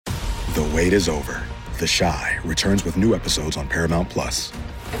The wait is over. The Chi returns with new episodes on Paramount+.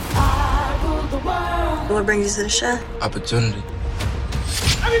 What brings you to the Chi? Opportunity.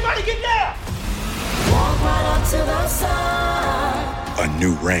 Everybody get down! Walk right up to the side. A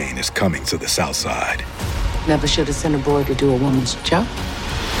new reign is coming to the South Side. Never should have sent a boy to do a woman's job.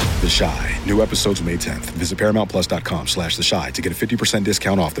 The Chi. New episodes May 10th. Visit ParamountPlus.com/The Chi to get a 50%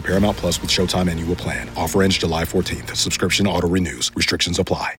 discount off the Paramount Plus with Showtime annual plan. Offer ends July 14th. Subscription auto-renews. Restrictions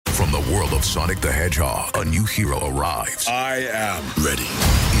apply. From the world of Sonic the Hedgehog, a new hero arrives. I am ready.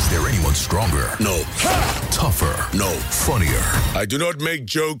 Is there anyone stronger? No. Tougher? No. Funnier? I do not make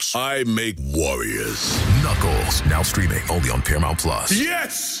jokes. I make warriors. Knuckles. Now streaming only on Paramount Plus.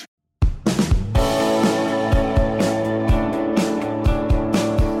 Yes!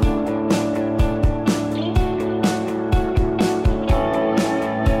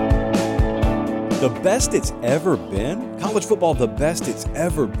 The best it's ever been? College football, the best it's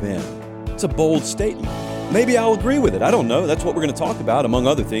ever been. It's a bold statement. Maybe I'll agree with it. I don't know. That's what we're going to talk about, among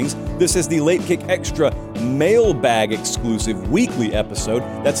other things. This is the Late Kick Extra Mailbag exclusive weekly episode.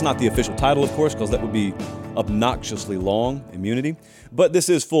 That's not the official title, of course, because that would be obnoxiously long, immunity. But this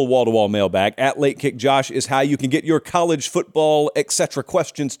is full wall-to-wall mailbag. At Late Kick Josh is how you can get your college football, etc.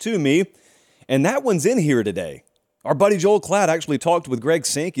 questions to me. And that one's in here today. Our buddy Joel Klatt actually talked with Greg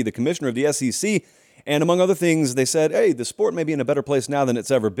Sankey, the commissioner of the SEC, and among other things, they said, hey, the sport may be in a better place now than it's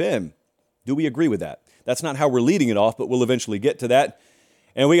ever been. Do we agree with that? That's not how we're leading it off, but we'll eventually get to that.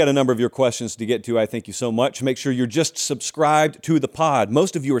 And we got a number of your questions to get to. I thank you so much. Make sure you're just subscribed to the pod.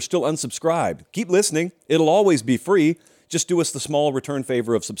 Most of you are still unsubscribed. Keep listening. It'll always be free. Just do us the small return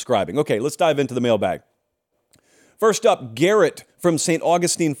favor of subscribing. Okay, let's dive into the mailbag. First up, Garrett from St.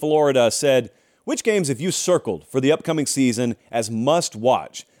 Augustine, Florida said, which games have you circled for the upcoming season as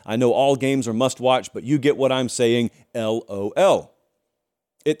must-watch? I know all games are must-watch, but you get what I'm saying, LOL.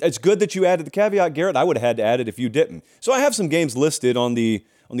 It's good that you added the caveat, Garrett. I would have had to add it if you didn't. So I have some games listed on the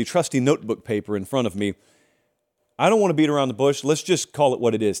trusty notebook paper in front of me. I don't want to beat around the bush. Let's just call it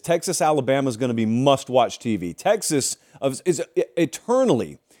what it is. Texas, Alabama is going to be must-watch TV. Texas is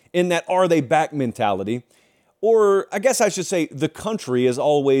eternally in that are they back mentality. Or I guess I should say the country is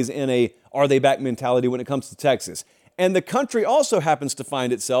always in a are they back mentality when it comes to Texas. And the country also happens to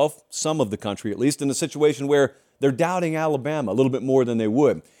find itself, some of the country at least, in a situation where they're doubting Alabama a little bit more than they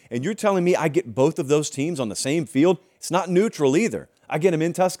would. And you're telling me I get both of those teams on the same field? It's not neutral either. I get them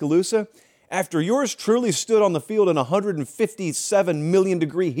in Tuscaloosa. After yours truly stood on the field in 157 million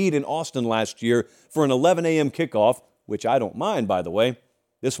degree heat in Austin last year for an 11 a.m. kickoff, which I don't mind, by the way,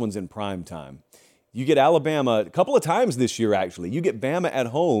 this one's in prime time. You get Alabama a couple of times this year, actually. You get Bama at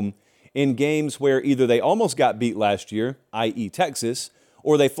home in games where either they almost got beat last year, i.e. Texas,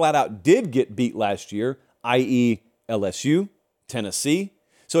 or they flat out did get beat last year, i.e. LSU, Tennessee.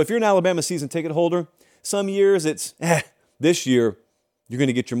 So if you're an Alabama season ticket holder, some years it's, this year you're going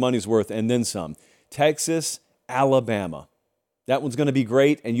to get your money's worth and then some. Texas, Alabama. That one's going to be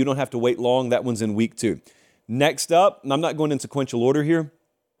great, and you don't have to wait long. That one's in week 2. Next up, and I'm not going in sequential order here,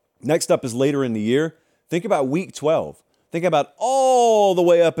 next up is later in the year. Think about week 12. Think about all the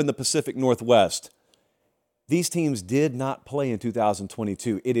way up in the Pacific Northwest. These teams did not play in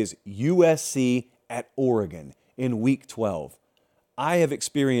 2022. It is USC at Oregon in week 12. I have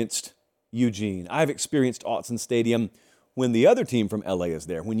experienced Eugene. I've experienced Autzen Stadium when the other team from LA is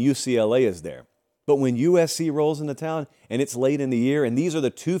there, when UCLA is there. But when USC rolls into town and it's late in the year, and these are the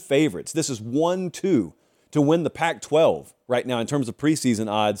two favorites, this is 1-2 to win the Pac-12 right now in terms of preseason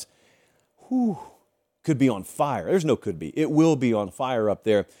odds, could be on fire. There's no could be. It will be on fire up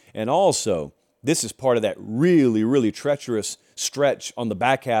there. And also, this is part of that really, really treacherous stretch on the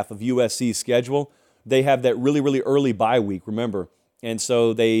back half of USC's schedule. They have that really, really early bye week, remember? And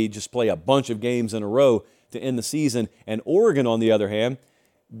so they just play a bunch of games in a row to end the season. And Oregon, on the other hand,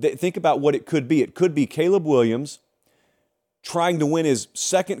 think about what it could be. It could be Caleb Williams trying to win his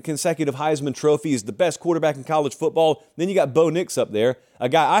second consecutive Heisman Trophy. He's the best quarterback in college football. Then you got Bo Nix up there, a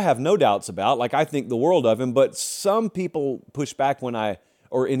guy I have no doubts about. Like, I think the world of him, but some people push back when I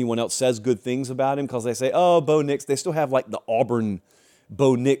or anyone else says good things about him because they say, oh, Bo Nix. They still have like the Auburn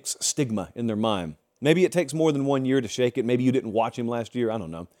Bo Nix stigma in their mind. Maybe it takes more than 1 year to shake it. Maybe you didn't watch him last year. I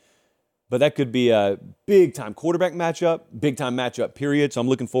don't know. But that could be a big-time quarterback matchup, big-time matchup, period. So I'm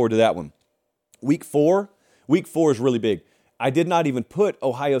looking forward to that one. Week 4 is really big. I did not even put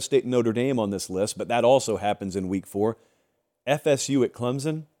Ohio State and Notre Dame on this list, but that also happens in week 4. FSU at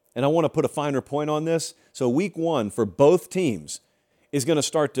Clemson. And I want to put a finer point on this. So week 1 for both teams is going to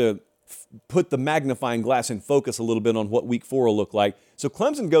start to put the magnifying glass in focus a little bit on what week 4 will look like. So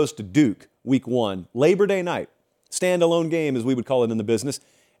Clemson goes to Duke week 1, Labor Day night. Standalone game, as we would call it in the business.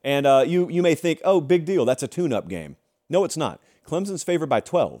 And you may think, oh, big deal, that's a tune-up game. No, it's not. Clemson's favored by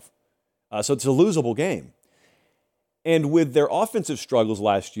 12, so it's a losable game. And with their offensive struggles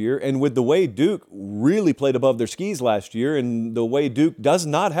last year, and with the way Duke really played above their skis last year, and the way Duke does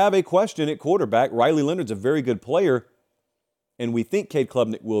not have a question at quarterback, Riley Leonard's a very good player, and we think Cade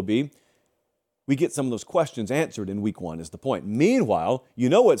Klubnik will be, we get some of those questions answered in week 1 is the point. Meanwhile, you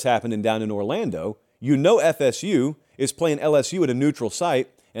know what's happening down in Orlando. You know FSU is playing LSU at a neutral site,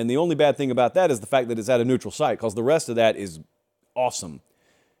 and the only bad thing about that is the fact that it's at a neutral site, because the rest of that is awesome.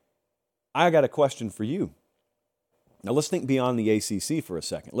 I got a question for you. Now, let's think beyond the ACC for a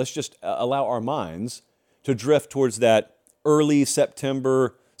second. Let's just allow our minds to drift towards that early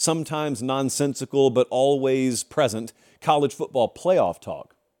September, sometimes nonsensical but always present college football playoff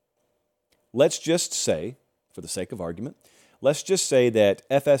talk. Let's just say, for the sake of argument, let's just say that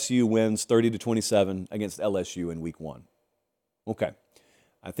FSU wins 30-27 against LSU in week 1. Okay.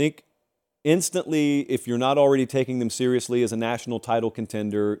 I think instantly, if you're not already taking them seriously as a national title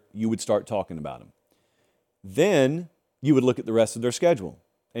contender, you would start talking about them. Then you would look at the rest of their schedule,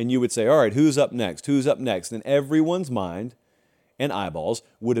 and you would say, all right, who's up next? Who's up next? And everyone's mind and eyeballs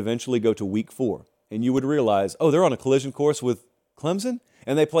would eventually go to week 4, and you would realize, oh, they're on a collision course with Clemson,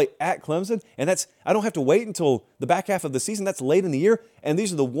 and they play at Clemson, and I don't have to wait until the back half of the season. That's late in the year, and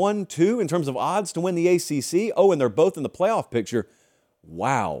these are the 1-2 in terms of odds to win the ACC. Oh, and they're both in the playoff picture.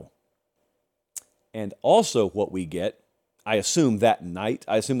 Wow. And also what we get, I assume that night,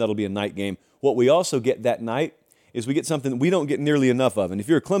 I assume that'll be a night game. What we also get that night is we get something we don't get nearly enough of. And if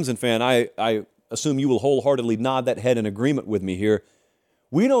you're a Clemson fan, I assume you will wholeheartedly nod that head in agreement with me here.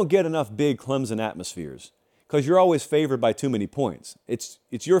 We don't get enough big Clemson atmospheres because you're always favored by too many points. It's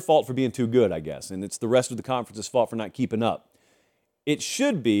your fault for being too good, I guess, and it's the rest of the conference's fault for not keeping up. It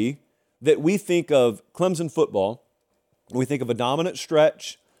should be that we think of Clemson football, we think of a dominant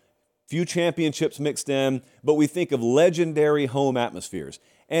stretch, few championships mixed in, but we think of legendary home atmospheres.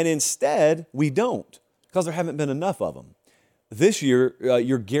 And instead, we don't, because there haven't been enough of them. This year,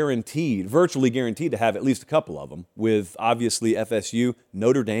 you're guaranteed, virtually guaranteed to have at least a couple of them, with obviously FSU.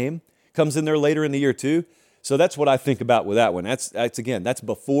 Notre Dame comes in there later in the year too. So that's what I think about with that one. That's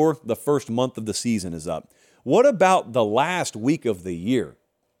before the first month of the season is up. What about the last week of the year?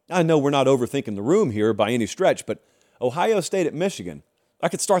 I know we're not overthinking the room here by any stretch, but Ohio State at Michigan. I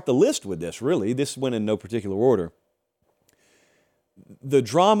could start the list with this, really. This went in no particular order. The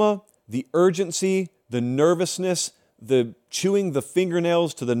drama, the urgency, the nervousness, the chewing the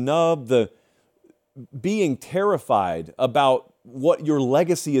fingernails to the nub, the being terrified about what your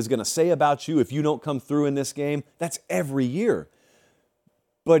legacy is going to say about you if you don't come through in this game, that's every year.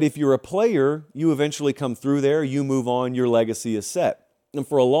 But if you're a player, you eventually come through there, you move on, your legacy is set. And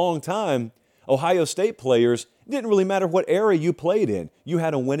for a long time, Ohio State players, it didn't really matter what era you played in. You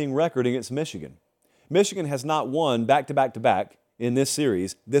had a winning record against Michigan. Michigan has not won back-to-back-to-back in this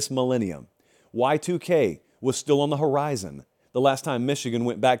series this millennium. Y2K was still on the horizon the last time Michigan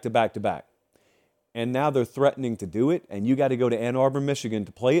went back-to-back-to-back. And now they're threatening to do it, and you got to go to Ann Arbor, Michigan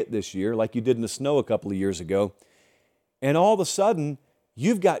to play it this year like you did in the snow a couple of years ago. And all of a sudden,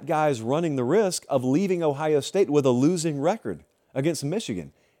 you've got guys running the risk of leaving Ohio State with a losing record against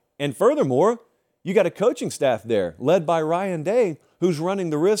Michigan. And furthermore, you got a coaching staff there led by Ryan Day who's running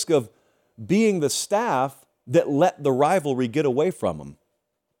the risk of being the staff that let the rivalry get away from them.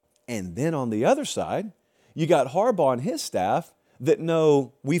 And then on the other side, you got Harbaugh and his staff that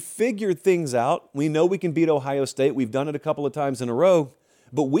know we figured things out. We know we can beat Ohio State. We've done it a couple of times in a row,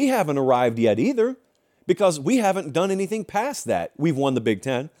 but we haven't arrived yet either because we haven't done anything past that. We've won the Big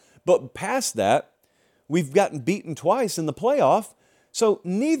Ten, but past that, we've gotten beaten twice in the playoff. So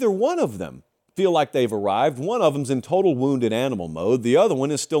neither one of them feel like they've arrived. One of them's in total wounded animal mode. The other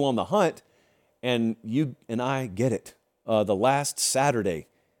one is still on the hunt. And you and I get it. The last Saturday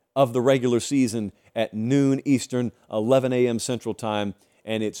of the regular season at noon Eastern, 11 a.m. Central Time,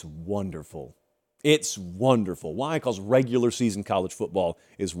 and it's wonderful. It's wonderful. Why? Because regular season college football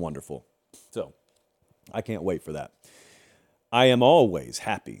is wonderful. So I can't wait for that. I am always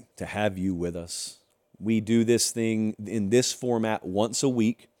happy to have you with us. We do this thing in this format once a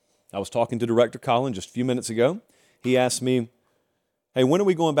week. I was talking to Director Colin just a few minutes ago. He asked me, hey, when are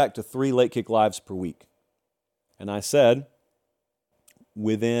we going back to 3 Late Kick Lives per week? And I said,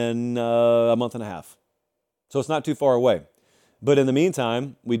 within a month and a half. So it's not too far away. But in the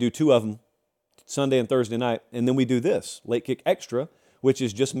meantime, we do 2 of them, Sunday and Thursday night, and then we do this, Late Kick Extra, which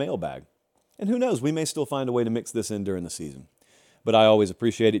is just mailbag. And who knows, we may still find a way to mix this in during the season. But I always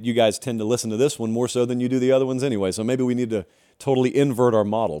appreciate it. You guys tend to listen to this one more so than you do the other ones anyway, so maybe we need to totally invert our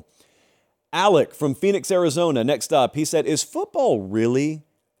model. Alec from Phoenix, Arizona, next up, he said, is football really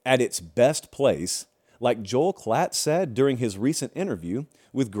at its best place, like Joel Klatt said during his recent interview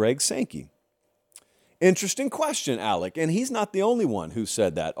with Greg Sankey? Interesting question, Alec, and he's not the only one who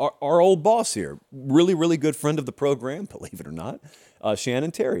said that. Our old boss here, really, really good friend of the program, believe it or not,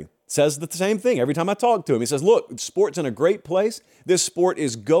 Shannon Terry, says the same thing every time I talk to him. He says, look, sport's in a great place. This sport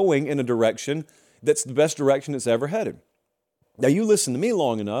is going in a direction that's the best direction it's ever headed. Now, you listen to me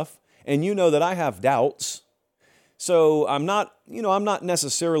long enough, and you know that I have doubts. So I'm not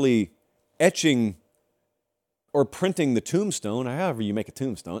necessarily etching or printing the tombstone, however you make a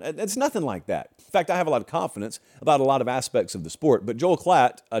tombstone. It's nothing like that. In fact, I have a lot of confidence about a lot of aspects of the sport. But Joel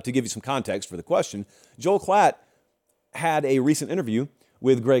Klatt, to give you some context for the question, Joel Klatt had a recent interview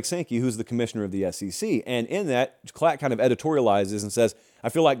with Greg Sankey, who's the commissioner of the SEC. And in that, Klatt kind of editorializes and says, I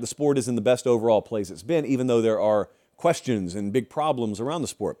feel like the sport is in the best overall place it's been, even though there are questions and big problems around the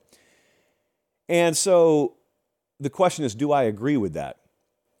sport. And so the question is, do I agree with that?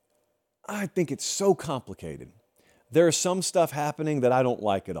 I think it's so complicated. There's some stuff happening that I don't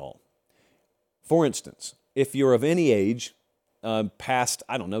like at all. For instance, if you're of any age, past,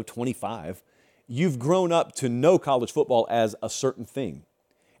 25, you've grown up to know college football as a certain thing.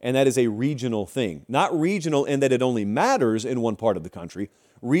 And that is a regional thing. Not regional in that it only matters in one part of the country.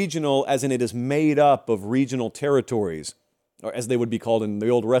 Regional as in it is made up of regional territories, or as they would be called in the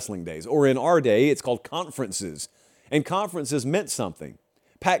old wrestling days. Or in our day, it's called conferences. And conferences meant something.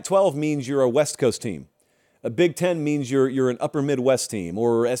 Pac-12 means you're a West Coast team. A Big Ten means you're an Upper Midwest team,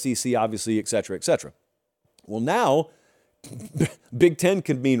 or SEC, obviously, et cetera, et cetera. Well, now, Big Ten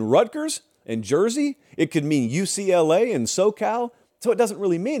could mean Rutgers and Jersey. It could mean UCLA and SoCal. So it doesn't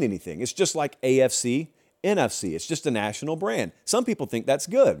really mean anything. It's just like AFC, NFC. It's just a national brand. Some people think that's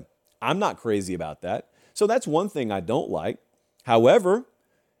good. I'm not crazy about that. So that's one thing I don't like. However,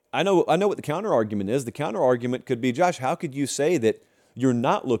 I know what the counter argument is. The counter argument could be, Josh, how could you say that you're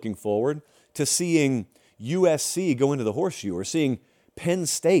not looking forward to seeing USC go into the horseshoe or seeing Penn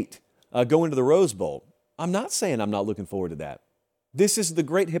State go into the Rose Bowl? I'm not saying I'm not looking forward to that. This is the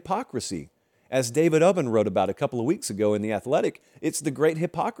great hypocrisy. As David Ubben wrote about a couple of weeks ago in The Athletic, it's the great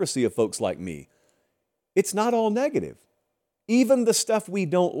hypocrisy of folks like me. It's not all negative. Even the stuff we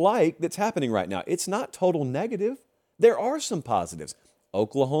don't like that's happening right now, it's not total negative. There are some positives.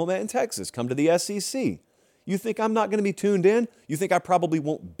 Oklahoma and Texas come to the SEC. You think I'm not going to be tuned in? You think I probably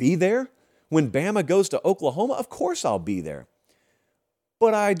won't be there? When Bama goes to Oklahoma, of course I'll be there.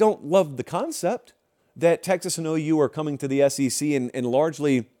 But I don't love the concept that Texas and OU are coming to the SEC and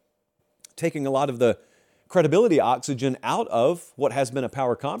largely taking a lot of the credibility oxygen out of what has been a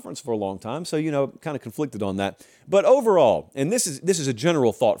power conference for a long time. So, kind of conflicted on that. But overall, and this is a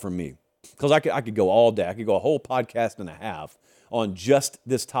general thought from me, because I could go all day. I could go a whole podcast and a half on just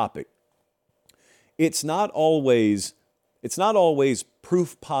this topic. It's not always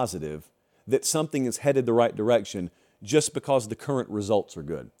proof positive that something is headed the right direction just because the current results are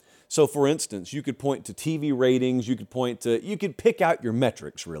good. So, for instance, you could point to TV ratings, you could pick out your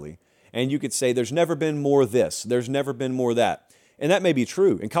metrics, really, and you could say there's never been more this, there's never been more that. And that may be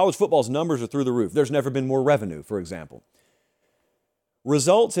true. And college football's numbers are through the roof. There's never been more revenue, for example.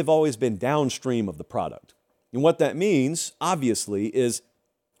 Results have always been downstream of the product. And what that means, obviously, is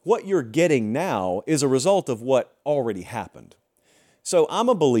what you're getting now is a result of what already happened. So I'm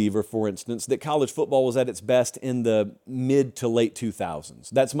a believer, for instance, that college football was at its best in the mid to late 2000s.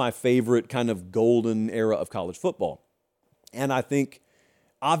 That's my favorite kind of golden era of college football. And I think,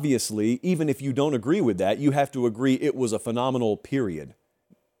 obviously, even if you don't agree with that, you have to agree it was a phenomenal period.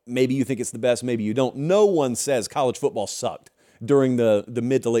 Maybe you think it's the best, maybe you don't. No one says college football sucked during the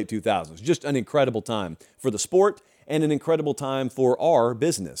mid to late 2000s. Just an incredible time for the sport and an incredible time for our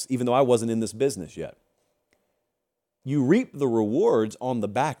business, even though I wasn't in this business yet. You reap the rewards on the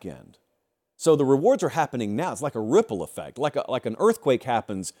back end. So the rewards are happening now. It's like a ripple effect, like an earthquake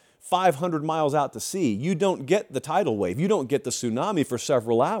happens 500 miles out to sea. You don't get the tidal wave. You don't get the tsunami for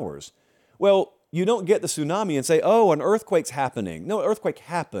several hours. Well, you don't get the tsunami and say, oh, an earthquake's happening. No, an earthquake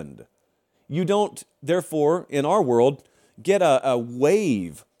happened. You don't, therefore, in our world, get a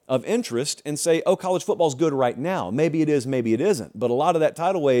wave of interest and say, oh, college football's good right now. Maybe it is, maybe it isn't. But a lot of that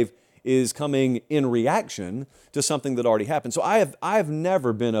tidal wave is coming in reaction to something that already happened. So I have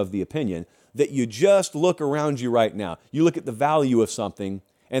never been of the opinion that you just look around you right now. You look at the value of something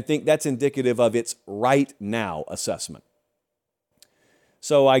and think that's indicative of its right now assessment.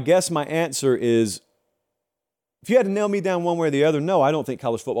 So I guess my answer is, if you had to nail me down one way or the other, no, I don't think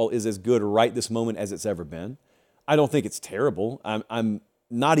college football is as good right this moment as it's ever been. I don't think it's terrible. I'm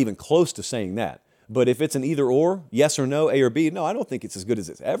not even close to saying that. But if it's an either or, yes or no, A or B, no, I don't think it's as good as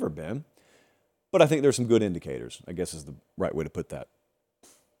it's ever been. But I think there's some good indicators, I guess is the right way to put that.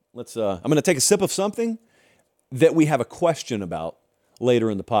 I'm going to take a sip of something that we have a question about later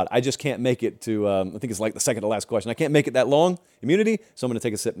in the pod. I just can't make it to, I think it's like the second to last question. I can't make it that long, immunity, so I'm going to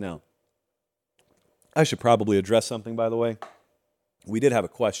take a sip now. I should probably address something, by the way. We did have a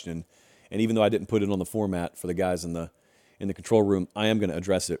question, and even though I didn't put it on the format for the guys in the control room, I am going to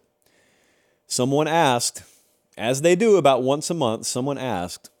address it. Someone asked, as they do about once a month, someone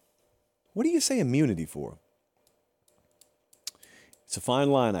asked, what do you say immunity for? It's a fine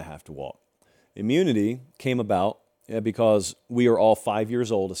line I have to walk. Immunity came about because we are all 5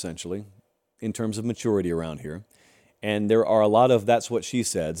 years old, essentially, in terms of maturity around here. And there are a lot of that's what she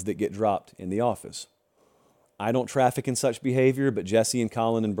says that get dropped in the office. I don't traffic in such behavior, but Jesse and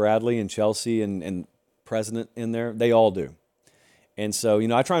Colin and Bradley and Chelsea and President in there, they all do. And so,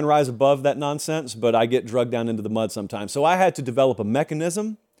 I try and rise above that nonsense, but I get drugged down into the mud sometimes. So I had to develop a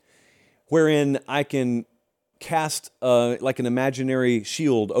mechanism wherein I can cast like an imaginary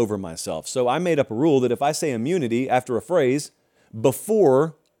shield over myself. So I made up a rule that if I say immunity after a phrase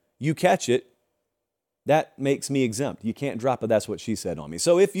before you catch it, that makes me exempt. You can't drop a "that's what she said" on me.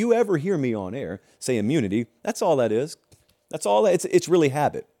 So if you ever hear me on air say immunity, that's all that is. That's all that it's really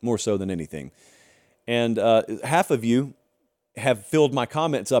habit more so than anything. And half of you have filled my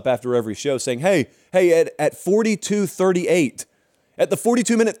comments up after every show saying, hey, at 42:38, at the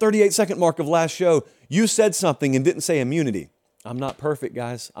 42-minute, 38-second mark of last show, you said something and didn't say immunity. I'm not perfect,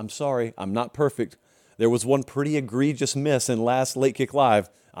 guys. I'm sorry. I'm not perfect. There was one pretty egregious miss in last Late Kick Live.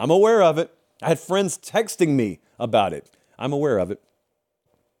 I'm aware of it. I had friends texting me about it. I'm aware of it.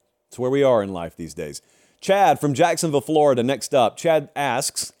 It's where we are in life these days. Chad from Jacksonville, Florida, next up. Chad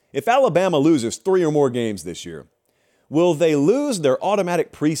asks, if Alabama loses 3 or more games this year, will they lose their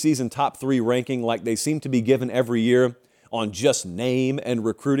automatic preseason top 3 ranking like they seem to be given every year on just name and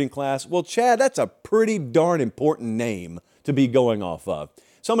recruiting class? Well, Chad, that's a pretty darn important name to be going off of.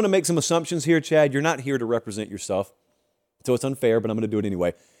 So I'm going to make some assumptions here, Chad. You're not here to represent yourself, so it's unfair, but I'm going to do it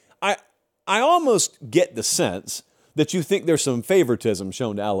anyway. I almost get the sense that you think there's some favoritism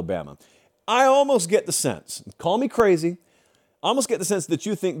shown to Alabama. I almost get the sense, call me crazy, I almost get the sense that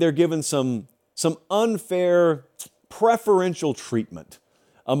you think they're given some unfair preferential treatment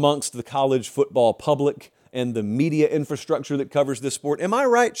amongst the college football public and the media infrastructure that covers this sport. Am I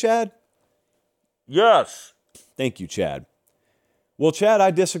right, Chad? Yes. Thank you, Chad. Well, Chad,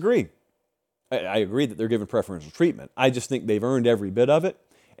 I disagree. I agree that they're given preferential treatment. I just think they've earned every bit of it.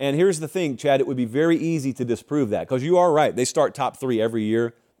 And here's the thing, Chad, it would be very easy to disprove that because you are right. They start top 3 every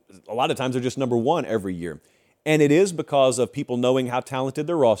year. A lot of times they're just number 1 every year. And it is because of people knowing how talented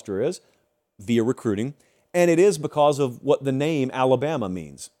their roster is via recruiting. And it is because of what the name Alabama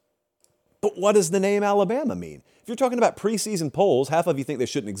means. But what does the name Alabama mean? If you're talking about preseason polls, half of you think they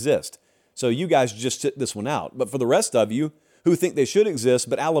shouldn't exist. So you guys just sit this one out. But for the rest of you who think they should exist,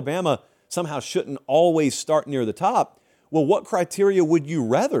 but Alabama somehow shouldn't always start near the top, well, what criteria would you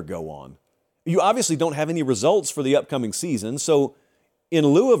rather go on? You obviously don't have any results for the upcoming season. So in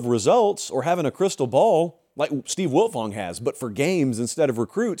lieu of results or having a crystal ball like Steve Wiltfong has, but for games instead of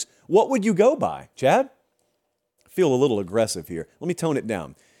recruits, what would you go by, Chad? I feel a little aggressive here. Let me tone it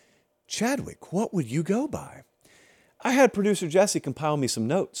down. Chadwick, what would you go by? I had producer Jesse compile me some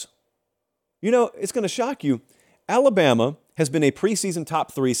notes. It's going to shock you. Alabama has been a preseason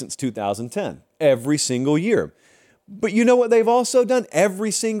top 3 since 2010, every single year. But you know what they've also done?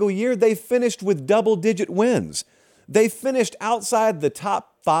 Every single year, they've finished with double-digit wins. They finished outside the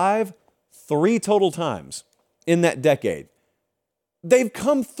top 5 3 total times in that decade. They've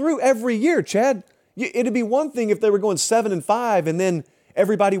come through every year, Chad. It'd be one thing if they were going 7-5 and then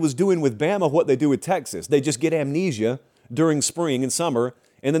everybody was doing with Bama what they do with Texas. They just get amnesia during spring and summer,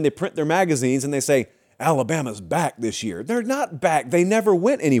 and then they print their magazines and they say, Alabama's back this year. They're not back. They never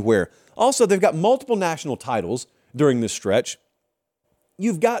went anywhere. Also, they've got multiple national titles during this stretch.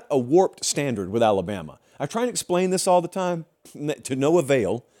 You've got a warped standard with Alabama. I try and explain this all the time to no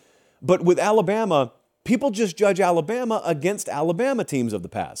avail, but with Alabama, people just judge Alabama against Alabama teams of the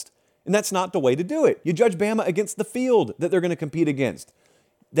past. And that's not the way to do it. You judge Bama against the field that they're going to compete against.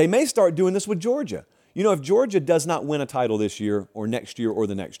 They may start doing this with Georgia. If Georgia does not win a title this year or next year or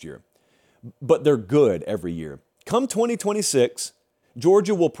the next year, but they're good every year, come 2026,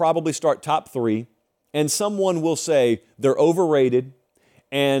 Georgia will probably start top 3, and someone will say they're overrated,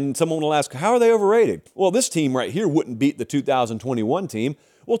 and someone will ask, how are they overrated? Well, this team right here wouldn't beat the 2021 team.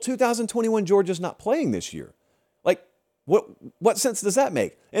 Well, 2021 Georgia's not playing this year. Like, what sense does that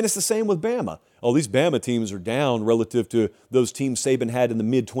make? And it's the same with Bama. Oh, these Bama teams are down relative to those teams Saban had in the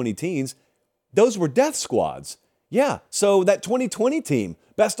mid-20 teens. Those were death squads. Yeah, so that 2020 team,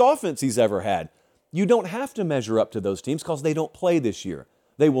 best offense he's ever had. You don't have to measure up to those teams because they don't play this year.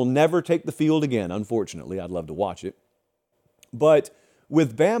 They will never take the field again, unfortunately. I'd love to watch it. But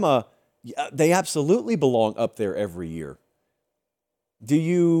with Bama, they absolutely belong up there every year. Do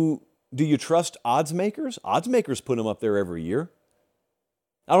you trust odds makers? Odds makers put them up there every year.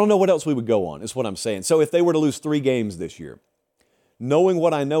 I don't know what else we would go on, is what I'm saying. So if they were to lose 3 games this year, knowing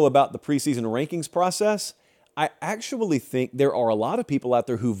what I know about the preseason rankings process, I actually think there are a lot of people out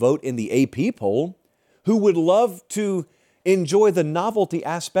there who vote in the AP poll who would love to enjoy the novelty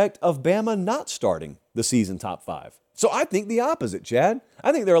aspect of Bama not starting the season top 5. So I think the opposite, Chad.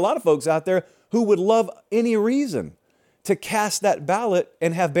 I think there are a lot of folks out there who would love any reason to cast that ballot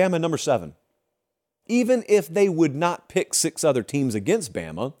and have Bama number 7. Even if they would not pick 6 other teams against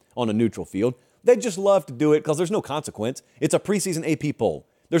Bama on a neutral field, they'd just love to do it because there's no consequence. It's a preseason AP poll.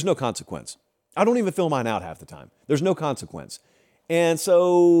 There's no consequence. I don't even fill mine out half the time. There's no consequence. And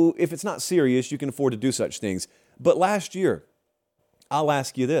so if it's not serious, you can afford to do such things. But last year, I'll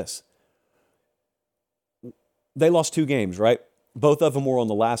ask you this. They lost 2 games, right? Both of them were on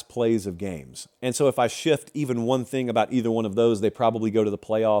the last plays of games. And so if I shift even one thing about either one of those, they probably go to the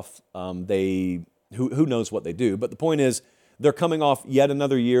playoff. Who knows what they do. But the point is, they're coming off yet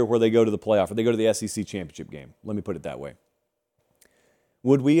another year where they go to the playoff or they go to the SEC championship game. Let me put it that way.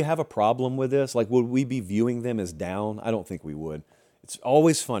 Would we have a problem with this? Like, would we be viewing them as down? I don't think we would. It's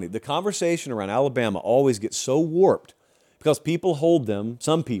always funny. The conversation around Alabama always gets so warped because some people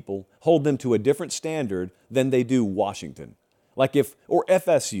hold them to a different standard than they do Washington. Or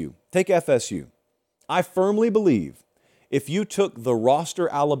FSU. Take FSU. I firmly believe if you took the roster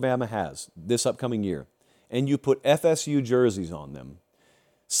Alabama has this upcoming year and you put FSU jerseys on them,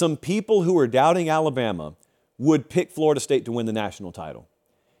 some people who are doubting Alabama would pick Florida State to win the national title.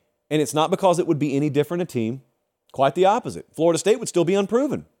 And it's not because it would be any different a team. Quite the opposite. Florida State would still be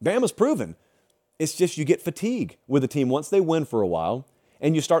unproven. Bama's proven. It's just you get fatigue with a team once they win for a while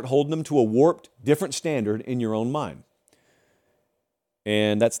and you start holding them to a warped, different standard in your own mind.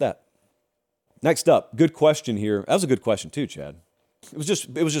 And that's that. Next up, good question here. That was a good question too, Chad. It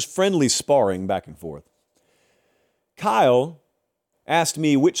was just friendly sparring back and forth. Kyle asked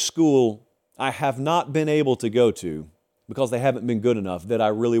me which school I have not been able to go to because they haven't been good enough that I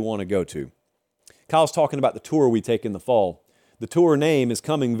really want to go to. Kyle's talking about the tour we take in the fall. The tour name is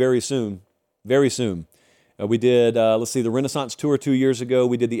coming very soon, very soon. We did, the Renaissance Tour 2 years ago.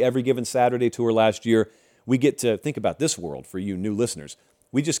 We did the Every Given Saturday Tour last year. We get to think about this world for you new listeners.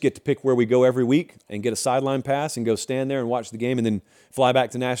 We just get to pick where we go every week and get a sideline pass and go stand there and watch the game and then fly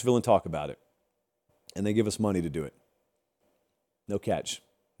back to Nashville and talk about it. And they give us money to do it. No catch.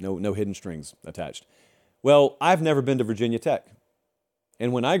 No hidden strings attached. Well, I've never been to Virginia Tech.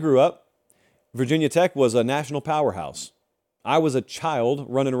 And when I grew up, Virginia Tech was a national powerhouse. I was a child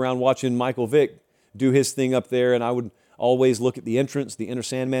running around watching Michael Vick do his thing up there, and I would always look at the entrance, the Enter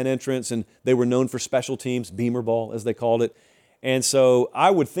Sandman entrance, and they were known for special teams, Beamer ball, as they called it. And so I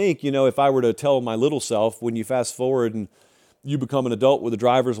would think, if I were to tell my little self, when you fast forward and you become an adult with a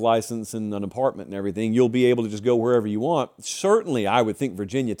driver's license and an apartment and everything, you'll be able to just go wherever you want. Certainly, I would think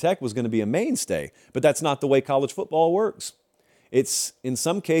Virginia Tech was going to be a mainstay, but that's not the way college football works. It's, in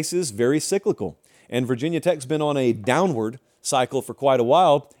some cases, very cyclical. And Virginia Tech's been on a downward cycle for quite a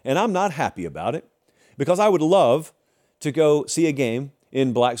while, and I'm not happy about it because I would love to go see a game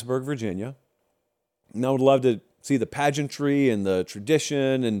in Blacksburg, Virginia. And I would love to see the pageantry and the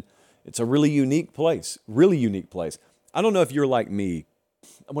tradition, and it's a really unique place, I don't know if you're like me.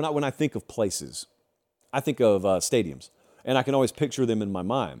 When I think of places, I think of stadiums, and I can always picture them in my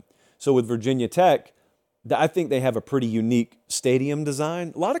mind. So with Virginia Tech, I think they have a pretty unique stadium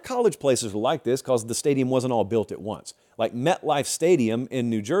design. A lot of college places are like this because the stadium wasn't all built at once. Like MetLife Stadium in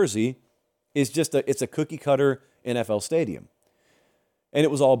New Jersey is it's a cookie cutter NFL stadium. And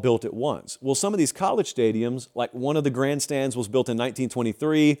it was all built at once. Well, some of these college stadiums, like one of the grandstands was built in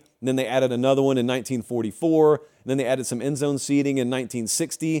 1923, and then they added another one in 1944, and then they added some end zone seating in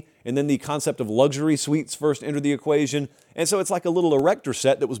 1960, and then the concept of luxury suites first entered the equation. And so it's like a little erector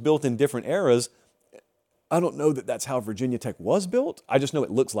set that was built in different eras. I don't know that that's how Virginia Tech was built. I just know it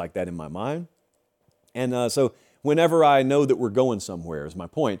looks like that in my mind. And so whenever I know that we're going somewhere, is my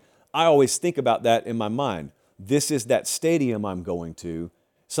point, I always think about that in my mind. This is that stadium I'm going to.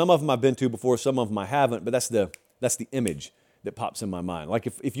 Some of them I've been to before, some of them I haven't, but that's the image that pops in my mind. Like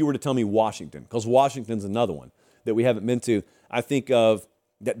if you were to tell me Washington, because Washington's another one that we haven't been to, I think of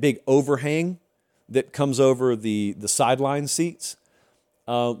that big overhang that comes over the sideline seats.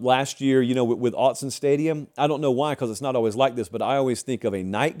 Last year, with Autzen Stadium, I don't know why, because it's not always like this, but I always think of a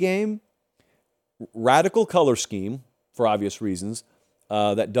night game, radical color scheme, for obvious reasons,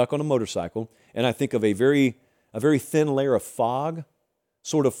 that duck on a motorcycle, and I think of a very thin layer of fog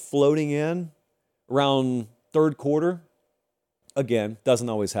sort of floating in around third quarter. Again, doesn't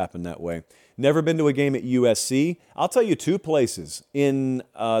always happen that way. Never been to a game at USC. I'll tell you two places in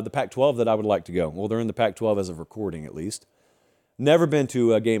the Pac-12 that I would like to go. Well, they're in the Pac-12 as of recording, at least. Never been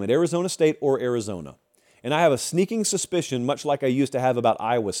to a game at Arizona State or Arizona. And I have a sneaking suspicion, much like I used to have about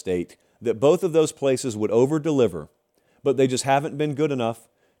Iowa State, that both of those places would over-deliver, but they just haven't been good enough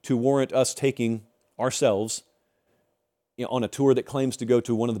to warrant us taking ourselves on a tour that claims to go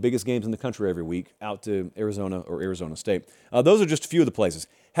to one of the biggest games in the country every week, out to Arizona or Arizona State. Those are just a few of the places.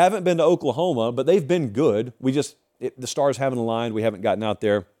 Haven't been to Oklahoma, but they've been good. The stars haven't aligned. We haven't gotten out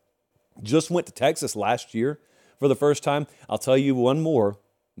there. Just went to Texas last year for the first time. I'll tell you one more,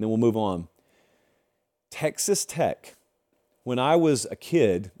 and then we'll move on. Texas Tech. When I was a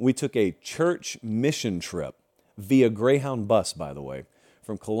kid, we took a church mission trip via Greyhound bus, by the way,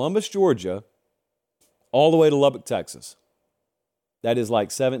 from Columbus, Georgia, all the way to Lubbock, Texas. That is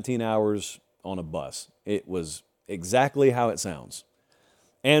like 17 hours on a bus. It was exactly how it sounds.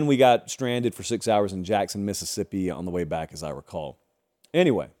 And we got stranded for 6 hours in Jackson, Mississippi on the way back, as I recall.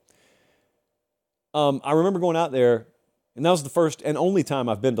 Anyway, I remember going out there, and that was the first and only time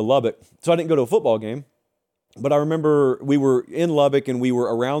I've been to Lubbock. So I didn't go to a football game, but I remember we were in Lubbock and we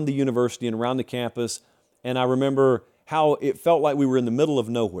were around the university and around the campus, and I remember how it felt like we were in the middle of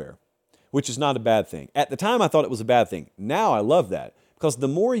nowhere, which is not a bad thing. At the time, I thought it was a bad thing. Now I love that, because the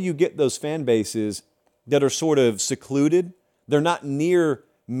more you get those fan bases that are sort of secluded, they're not near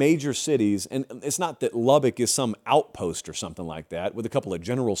major cities, and it's not that Lubbock is some outpost or something like that with a couple of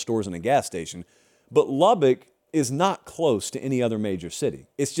general stores and a gas station, but Lubbock is not close to any other major city.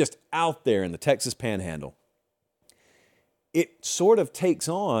 It's just out there in the Texas Panhandle. It sort of takes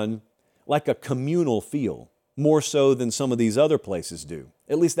on like a communal feel, more so than some of these other places do.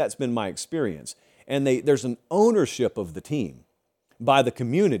 At least that's been my experience. And there's an ownership of the team by the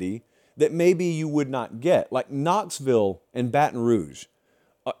community that maybe you would not get. Like Knoxville and Baton Rouge,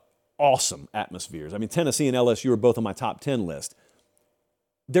 awesome atmospheres. I mean, Tennessee and LSU are both on my top 10 list.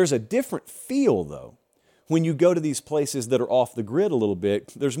 There's a different feel, though. When you go to these places that are off the grid a little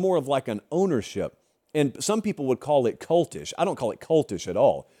bit, there's more of like an ownership. And some people would call it cultish. I don't call it cultish at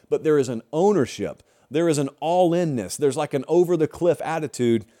all, but there is an ownership. There is an all-inness. There's like an over-the-cliff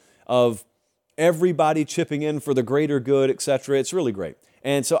attitude of everybody chipping in for the greater good, etc. It's really great.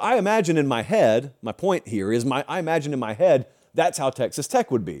 And so I imagine in my head, my point here is I imagine in my head, that's how Texas Tech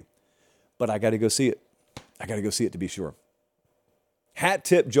would be. But I got to go see it. I got to go see it to be sure. Hat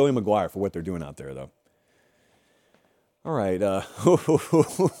tip Joey McGuire for what they're doing out there, though. All right.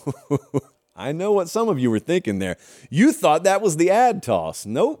 I know what some of you were thinking there. You thought that was the ad toss.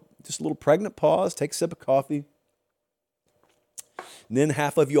 Nope. Just a little pregnant pause. Take a sip of coffee. And then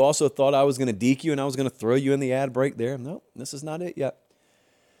half of you also thought I was going to deke you and I was going to throw you in the ad break there. Nope. This is not it yet.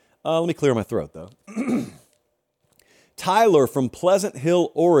 Let me clear my throat, though. Tyler from Pleasant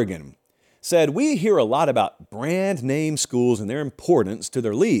Hill, Oregon, said, we hear a lot about brand name schools and their importance to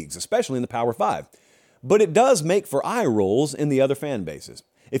their leagues, especially in the Power Five. But it does make for eye rolls in the other fan bases.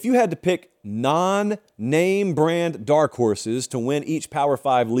 If you had to pick non-name brand dark horses to win each Power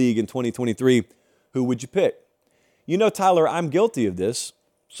Five league in 2023, who would you pick? You know, Tyler, I'm guilty of this.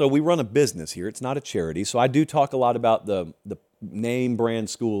 So we run a business here. It's not a charity. So I do talk a lot about the name brand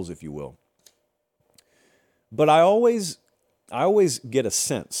schools, if you will. But I always get a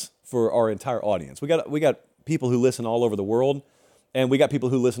sense for our entire audience. We got people who listen all over the world, and we got people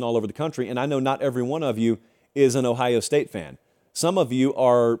who listen all over the country. And I know not every one of you is an Ohio State fan. Some of you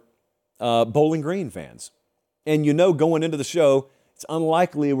are Bowling Green fans. And you know going into the show, it's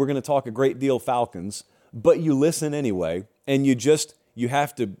unlikely we're going to talk a great deal Falcons, but you listen anyway, and you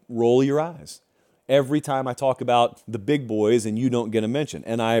have to roll your eyes every time I talk about the big boys and you don't get a mention.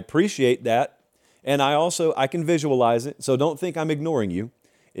 And I appreciate that. And I can visualize it, so don't think I'm ignoring you.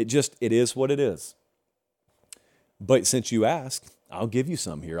 It is what it is. But since you asked, I'll give you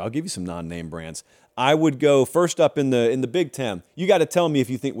some here. I'll give you some non-name brands. I would go first up in the Big Ten. You got to tell me if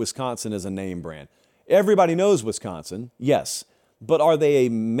you think Wisconsin is a name brand. Everybody knows Wisconsin, yes. But are they a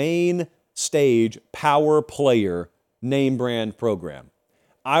main stage power player name brand program?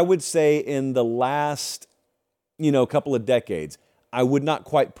 I would say in the last, couple of decades, I would not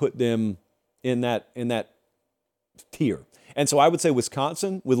quite put them in that tier. And so I would say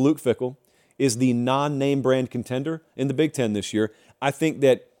Wisconsin with Luke Fickell is the non-name brand contender in the Big Ten this year. I think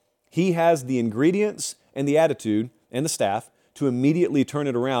that he has the ingredients and the attitude and the staff to immediately turn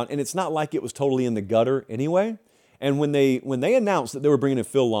it around. And it's not like it was totally in the gutter anyway. And when they announced that they were bringing in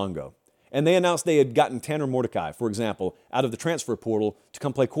Phil Longo, and they announced they had gotten Tanner Mordecai, for example, out of the transfer portal to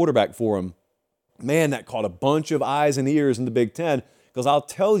come play quarterback for him, man, that caught a bunch of eyes and ears in the Big Ten, because I'll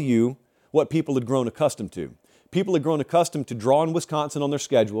tell you what people had grown accustomed to. People had grown accustomed to drawing Wisconsin on their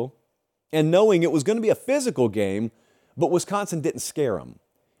schedule and knowing it was going to be a physical game, but Wisconsin didn't scare them.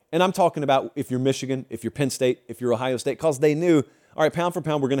 And I'm talking about if you're Michigan, if you're Penn State, if you're Ohio State, because they knew, all right, pound for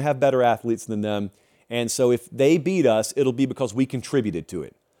pound, we're going to have better athletes than them. And so if they beat us, it'll be because we contributed to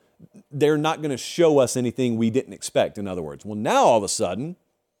it. They're not going to show us anything we didn't expect, in other words. Well, now all of a sudden,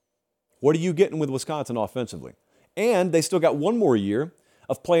 what are you getting with Wisconsin offensively? And they still got one more year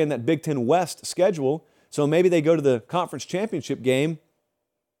of playing that Big Ten West schedule, so maybe they go to the conference championship game,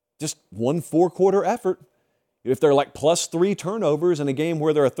 just one 4-quarter effort. If they're like +3 turnovers in a game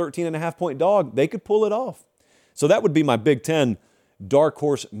where they're a 13.5-point dog, they could pull it off. So that would be my Big Ten dark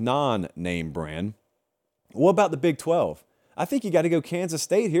horse non-name brand. What about the Big 12? I think you got to go Kansas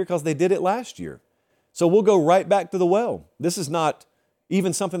State here because they did it last year. So we'll go right back to the well. This is not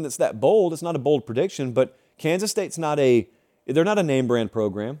even something that's that bold. It's not a bold prediction, but Kansas State's they're not a name brand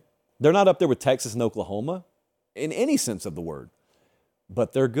program. They're not up there with Texas and Oklahoma in any sense of the word.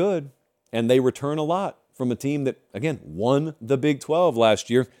 But they're good, and they return a lot from a team that, again, won the Big 12 last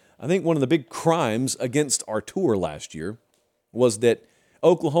year. I think one of the big crimes against our tour last year was that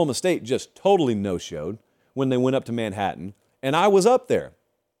Oklahoma State just totally no-showed when they went up to Manhattan, and I was up there.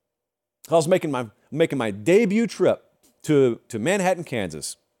 I was making my debut trip to Manhattan,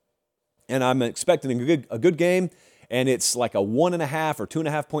 Kansas, and I'm expecting a good game, and it's like a 1.5 or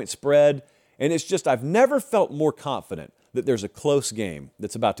 2.5 point spread, and it's just I've never felt more confident that there's a close game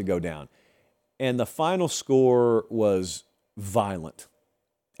that's about to go down. And the final score was violent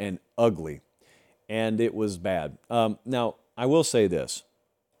and ugly, and it was bad. Now, I will say this.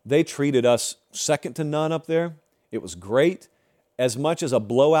 They treated us second to none up there. It was great. As much as a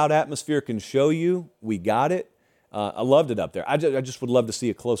blowout atmosphere can show you, we got it. I loved it up there. I just would love to see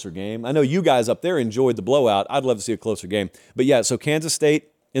a closer game. I know you guys up there enjoyed the blowout. I'd love to see a closer game. But yeah, so Kansas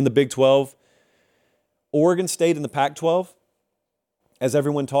State in the Big 12, Oregon State in the Pac-12, as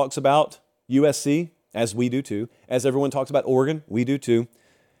everyone talks about, USC, as we do too. As everyone talks about Oregon, we do too.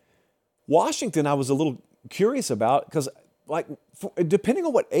 Washington, I was a little curious about because, depending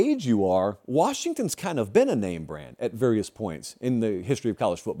on what age you are, Washington's kind of been a name brand at various points in the history of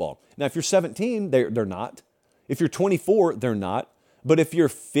college football. Now, if you're 17, they're not. If you're 24, they're not. But if you're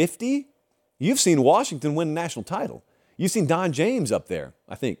 50, you've seen Washington win a national title. You've seen Don James up there.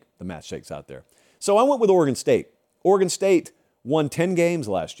 I think the math shakes out there. So I went with Oregon State. Oregon State won 10 games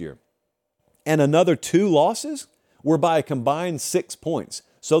last year. And another 2 losses were by a combined 6 points.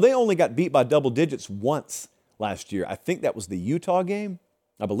 So they only got beat by double digits once last year. I think that was the Utah game,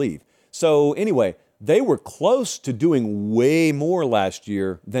 I believe. So anyway, they were close to doing way more last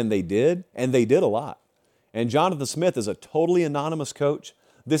year than they did, and they did a lot. And Jonathan Smith is a totally anonymous coach.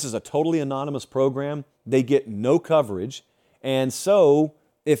 This is a totally anonymous program. They get no coverage. And so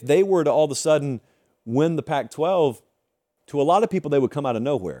if they were to all of a sudden win the Pac-12, to a lot of people, they would come out of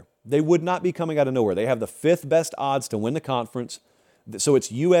nowhere. They would not be coming out of nowhere. They have the 5th best odds to win the conference. So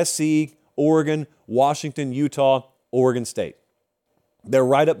it's USC, Oregon, Washington, Utah, Oregon State. They're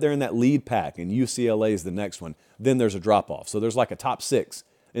right up there in that lead pack, and UCLA is the next one. Then there's a drop-off. So there's like a top 6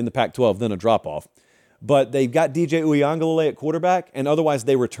 in the Pac-12, then a drop-off. But they've got DJ Uiagalelei at quarterback, and otherwise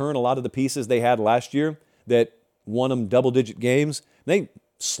they return a lot of the pieces they had last year that won them double-digit games. They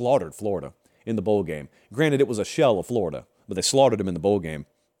slaughtered Florida in the bowl game. Granted, it was a shell of Florida, but they slaughtered them in the bowl game.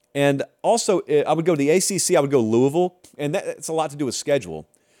 And also, I would go to the ACC, I would go Louisville, and that's a lot to do with schedule.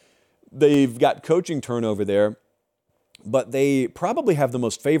 They've got coaching turnover there, but they probably have the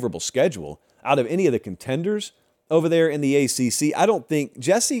most favorable schedule out of any of the contenders over there in the ACC. I don't think,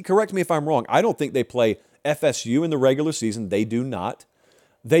 Jesse, correct me if I'm wrong, I don't think they play FSU in the regular season. They do not.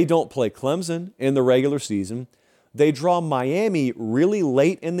 They don't play Clemson in the regular season. They draw Miami really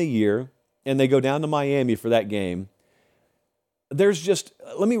late in the year, and they go down to Miami for that game.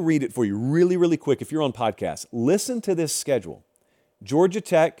 Let me read it for you really, really quick if you're on podcast. Listen to this schedule. Georgia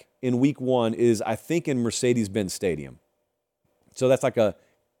Tech in week 1 is, I think, in Mercedes-Benz Stadium. So that's like a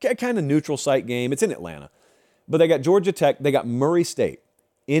kind of neutral site game. It's in Atlanta. But they got Georgia Tech, they got Murray State,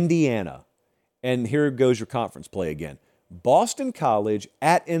 Indiana, and here goes your conference play again. Boston College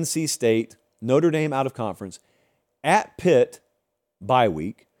at NC State, Notre Dame out of conference, at Pitt, bye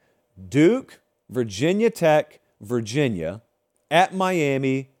week, Duke, Virginia Tech, Virginia, at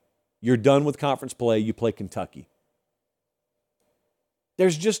Miami, you're done with conference play, you play Kentucky.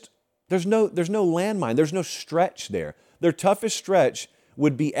 There's no landmine, there's no stretch there. Their toughest stretch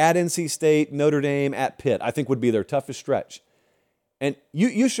would be at NC State, Notre Dame, at Pitt, I think would be their toughest stretch. And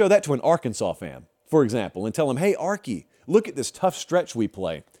you show that to an Arkansas fan, for example, and tell them, hey, Arky, look at this tough stretch we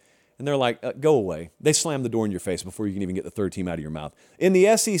play. And they're like, go away. They slam the door in your face before you can even get the third team out of your mouth. In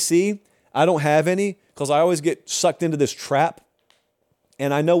the SEC, I don't have any because I always get sucked into this trap.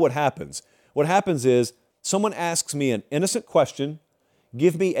 And I know what happens. What happens is someone asks me an innocent question,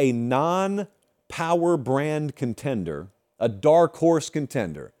 give me a non-power brand contender, a dark horse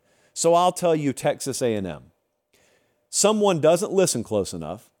contender. So I'll tell you Texas A&M. Someone doesn't listen close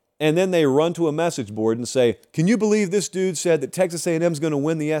enough, and then they run to a message board and say, can you believe this dude said that Texas A&M is going to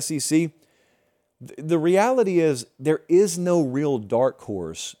win the SEC? The reality is there is no real dark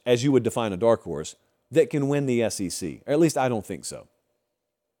horse, as you would define a dark horse, that can win the SEC. Or at least I don't think so.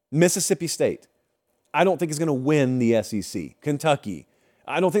 Mississippi State, I don't think is going to win the SEC. Kentucky,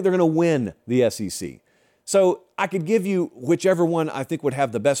 I don't think they're going to win the SEC. So I could give you whichever one I think would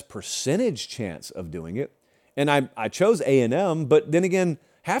have the best percentage chance of doing it. And I chose A&M, but then again,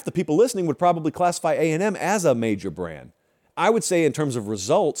 half the people listening would probably classify A&M as a major brand. I would say in terms of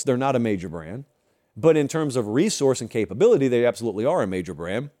results, they're not a major brand. But in terms of resource and capability, they absolutely are a major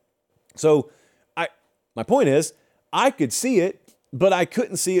brand. So my point is, I could see it, but I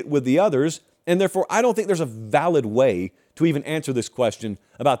couldn't see it with the others. And therefore, I don't think there's a valid way to even answer this question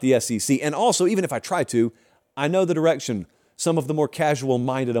about the SEC. And also, even if I try to, I know the direction some of the more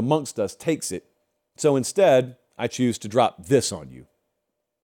casual-minded amongst us takes it. So instead, I choose to drop this on you.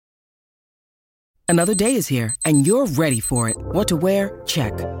 Another day is here, and you're ready for it. What to wear?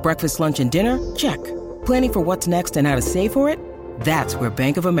 Check. Breakfast, lunch, and dinner? Check. Planning for what's next and how to save for it? That's where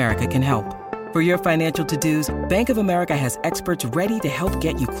Bank of America can help. For your financial to-dos, Bank of America has experts ready to help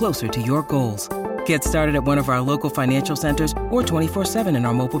get you closer to your goals. Get started at one of our local financial centers or 24/7 in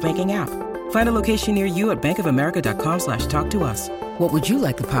our mobile banking app. Find a location near you at bankofamerica.com/talktous. What would you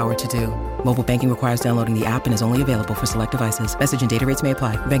like the power to do? Mobile banking requires downloading the app and is only available for select devices. Message and data rates may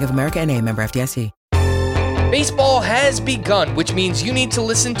apply. Bank of America N.A., member FDIC. Baseball has begun, which means you need to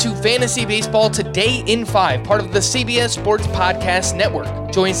listen to Fantasy Baseball Today in 5, part of the CBS Sports Podcast Network.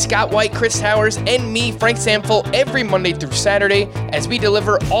 Join Scott White, Chris Towers, and me, Frank Samfel, every Monday through Saturday as we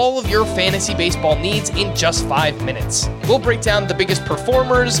deliver all of your fantasy baseball needs in just 5 minutes. We'll break down the biggest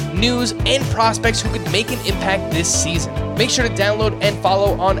performers, news, and prospects who could make an impact this season. Make sure to download and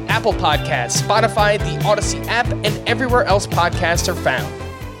follow on Apple Podcasts, Spotify, the Odyssey app, and everywhere else podcasts are found.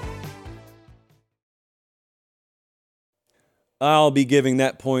 I'll be giving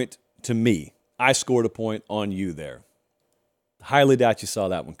that point to me. I scored a point on you there. Highly doubt you saw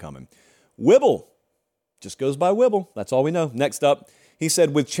that one coming. Wibble. Just goes by Wibble. That's all we know. Next up, he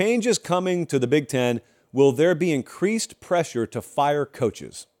said, with changes coming to the Big Ten, will there be increased pressure to fire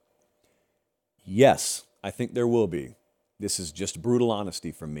coaches? Yes, I think there will be. This is just brutal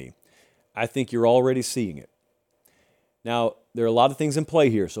honesty from me. I think you're already seeing it. Now, there are a lot of things in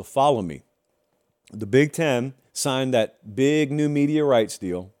play here, so follow me. The Big Ten signed that big new media rights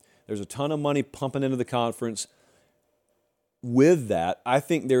deal. There's a ton of money pumping into the conference. With that, I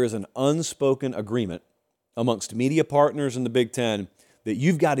think there is an unspoken agreement amongst media partners in the Big Ten that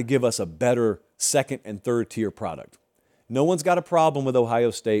you've got to give us a better second and third tier product. No one's got a problem with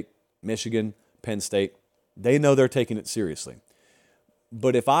Ohio State, Michigan, Penn State. They know they're taking it seriously.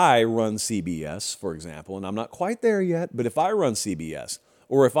 But if I run CBS, for example, and I'm not quite there yet, but if I run CBS,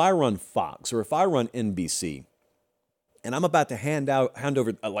 or if I run Fox, or if I run NBC, and I'm about to hand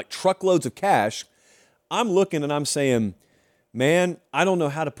over like truckloads of cash, I'm looking and I'm saying, man, I don't know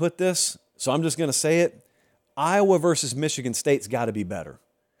how to put this, so I'm just going to say it. Iowa versus Michigan State's got to be better.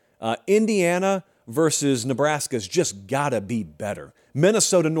 Indiana versus Nebraska's just got to be better.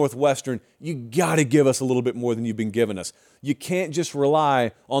 Minnesota Northwestern, you got to give us a little bit more than you've been giving us. You can't just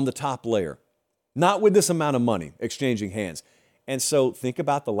rely on the top layer. Not with this amount of money exchanging hands. And so think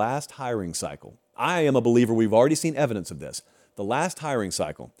about the last hiring cycle. I am a believer, we've already seen evidence of this. The last hiring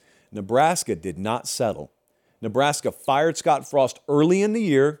cycle, Nebraska did not settle. Nebraska fired Scott Frost early in the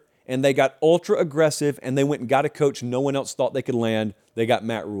year, and they got ultra aggressive, and they went and got a coach no one else thought they could land. They got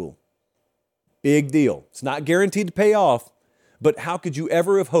Matt Rule. Big deal. It's not guaranteed to pay off, but how could you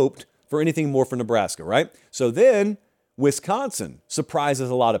ever have hoped for anything more for Nebraska, right? So then Wisconsin surprises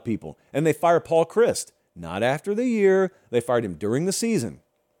a lot of people, and they fire Paul Chryst. Not after the year. They fired him during the season.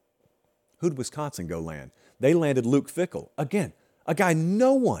 Who'd Wisconsin go land? They landed Luke Fickell. Again, a guy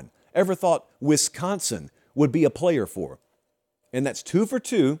no one ever thought Wisconsin would be a player for. And that's 2 for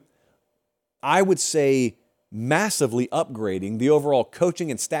 2. I would say massively upgrading the overall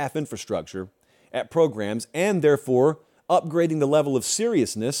coaching and staff infrastructure at programs, and therefore upgrading the level of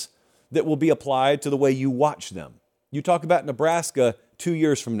seriousness that will be applied to the way you watch them. You talk about Nebraska 2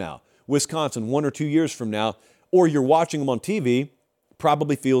 years from now, Wisconsin 1 or 2 years from now, or you're watching them on TV,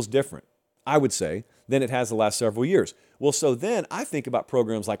 probably feels different, I would say, than it has the last several years. Well, so then I think about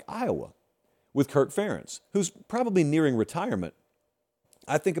programs like Iowa with Kirk Ferentz, who's probably nearing retirement.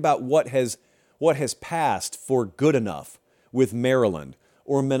 I think about what has passed for good enough with Maryland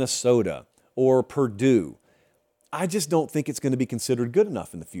or Minnesota or Purdue. I just don't think it's going to be considered good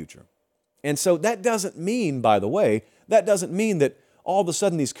enough in the future. And so that doesn't mean, by the way, that doesn't mean that all of a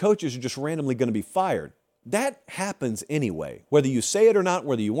sudden these coaches are just randomly going to be fired. That happens anyway. Whether you say it or not,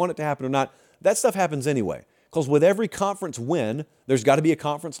 whether you want it to happen or not, that stuff happens anyway. Because with every conference win, there's got to be a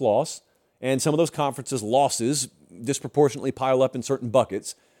conference loss. And some of those conferences' losses disproportionately pile up in certain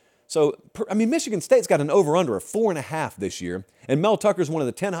buckets. So, Michigan State's got an over-under of 4.5 this year, and Mel Tucker's one of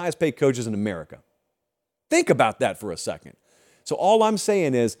the 10 highest-paid coaches in America. Think about that for a second. So all I'm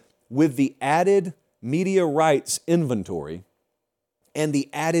saying is, with the added media rights inventory and the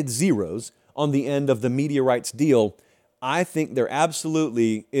added zeros on the end of the media rights deal, I think there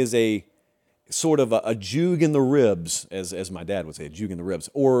absolutely is a sort of a jug in the ribs, as my dad would say, a jug in the ribs,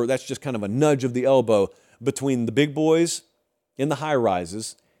 or that's just kind of a nudge of the elbow between the big boys in the high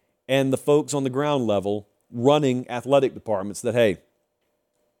rises and the folks on the ground level running athletic departments that, hey,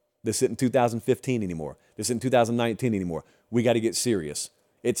 this isn't 2015 anymore. This isn't 2019 anymore. We got to get serious.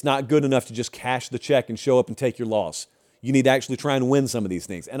 It's not good enough to just cash the check and show up and take your loss. You need to actually try and win some of these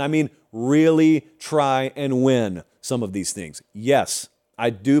things. And I mean, really try and win some of these things. Yes, I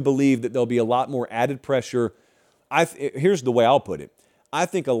do believe that there'll be a lot more added pressure. Here's the way I'll put it. I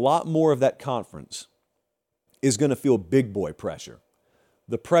think a lot more of that conference is going to feel big boy pressure.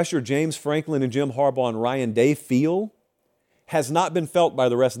 The pressure James Franklin and Jim Harbaugh and Ryan Day feel has not been felt by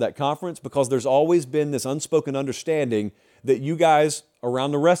the rest of that conference because there's always been this unspoken understanding that you guys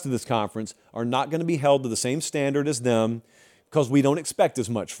around the rest of this conference are not going to be held to the same standard as them because we don't expect as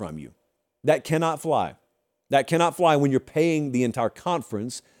much from you. That cannot fly. That cannot fly when you're paying the entire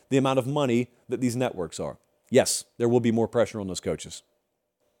conference the amount of money that these networks are. Yes, there will be more pressure on those coaches.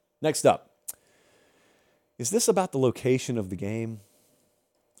 Next up, is this about the location of the game?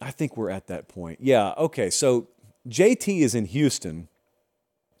 I think we're at that point. Yeah, okay, so JT is in Houston.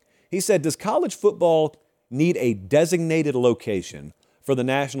 He said, does college football need a designated location for the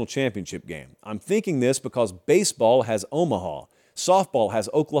national championship game? I'm thinking this because baseball has Omaha. Softball has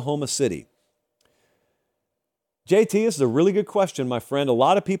Oklahoma City. JT, this is a really good question, my friend. A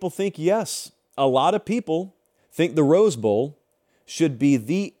lot of people think yes. A lot of people think the Rose Bowl should be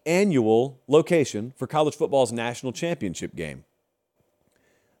the annual location for college football's national championship game.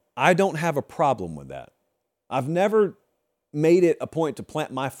 I don't have a problem with that. I've never made it a point to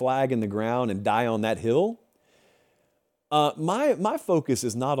plant my flag in the ground and die on that hill. My focus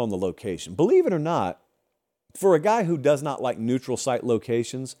is not on the location. Believe it or not, for a guy who does not like neutral site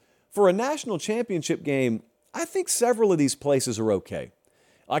locations, for a national championship game, I think several of these places are okay.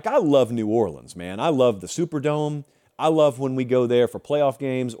 Like, I love New Orleans, man. I love the Superdome. I love when we go there for playoff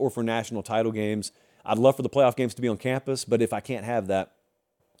games or for national title games. I'd love for the playoff games to be on campus, but if I can't have that,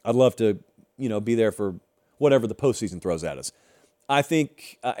 I'd love to, be there for whatever the postseason throws at us. I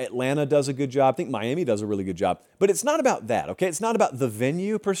think Atlanta does a good job. I think Miami does a really good job. But it's not about that, okay? It's not about the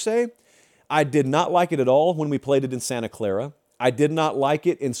venue per se. I did not like it at all when we played it in Santa Clara. I did not like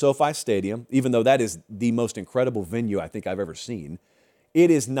it in SoFi Stadium, even though that is the most incredible venue I think I've ever seen.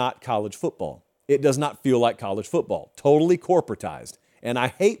 It is not college football. It does not feel like college football. Totally corporatized. And I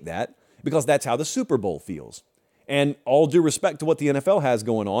hate that because that's how the Super Bowl feels. And all due respect to what the NFL has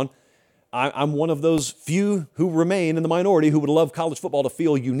going on, I'm one of those few who remain in the minority who would love college football to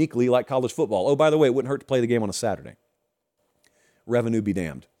feel uniquely like college football. Oh, by the way, it wouldn't hurt to play the game on a Saturday. Revenue be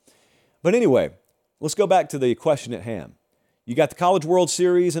damned. But anyway, let's go back to the question at hand. You got the College World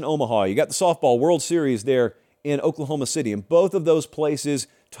Series in Omaha. You got the Softball World Series there in Oklahoma City. And both of those places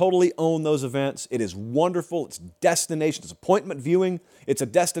totally own those events. It is wonderful. It's destination. It's appointment viewing. It's a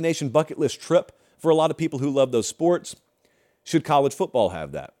destination bucket list trip for a lot of people who love those sports. Should college football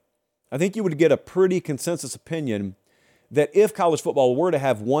have that? I think you would get a pretty consensus opinion that if college football were to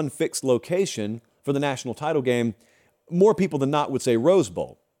have one fixed location for the national title game, more people than not would say Rose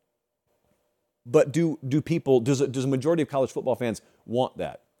Bowl. But does a majority of college football fans want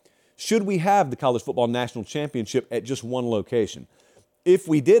that? Should we have the college football national championship at just one location? If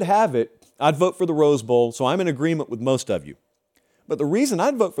we did have it, I'd vote for the Rose Bowl, so I'm in agreement with most of you. But the reason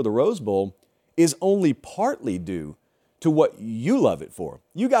I'd vote for the Rose Bowl is only partly due to what you love it for.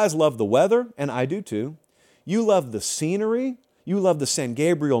 You guys love the weather, and I do too. You love the scenery. You love the San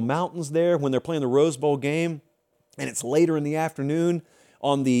Gabriel Mountains there when they're playing the Rose Bowl game, and it's later in the afternoon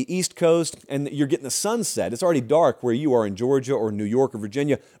on the East Coast, and you're getting the sunset. It's already dark where you are in Georgia or New York or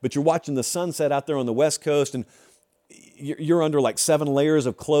Virginia, but you're watching the sunset out there on the West Coast, and you're under like 7 layers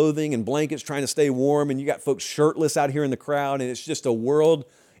of clothing and blankets trying to stay warm, and you got folks shirtless out here in the crowd, and it's just a world.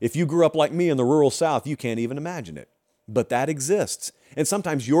 If you grew up like me in the rural South, you can't even imagine it. But that exists. And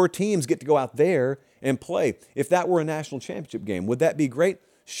sometimes your teams get to go out there and play. If that were a national championship game, would that be great?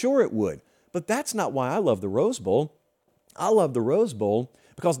 Sure it would. But that's not why I love the Rose Bowl. I love the Rose Bowl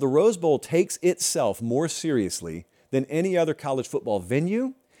because the Rose Bowl takes itself more seriously than any other college football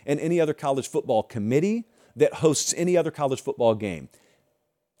venue and any other college football committee that hosts any other college football game.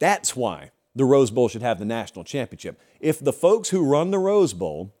 That's why the Rose Bowl should have the national championship. If the folks who run the Rose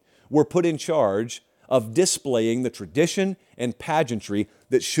Bowl were put in charge of displaying the tradition and pageantry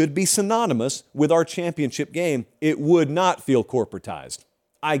that should be synonymous with our championship game, it would not feel corporatized.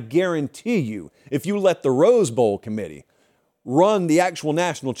 I guarantee you, if you let the Rose Bowl committee run the actual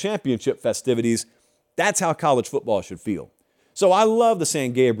national championship festivities, that's how college football should feel. So I love the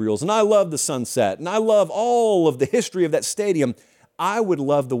San Gabriels, and I love the Sunset, and I love all of the history of that stadium. I would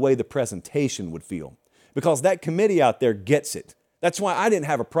love the way the presentation would feel because that committee out there gets it. That's why I didn't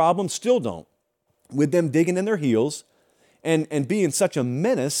have a problem, still don't, with them digging in their heels and being such a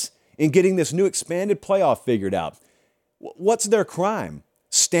menace in getting this new expanded playoff figured out. What's their crime?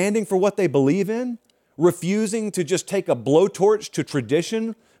 Standing for what they believe in? Refusing to just take a blowtorch to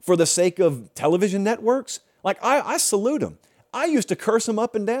tradition for the sake of television networks? Like, I salute them. I used to curse them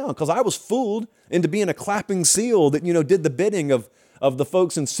up and down because I was fooled into being a clapping seal that, did the bidding of the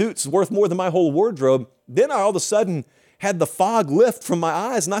folks in suits worth more than my whole wardrobe. Then I all of a sudden had the fog lift from my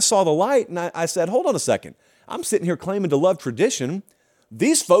eyes and I saw the light and I said, hold on a second. I'm sitting here claiming to love tradition.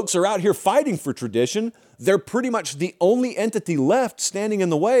 These folks are out here fighting for tradition. They're pretty much the only entity left standing in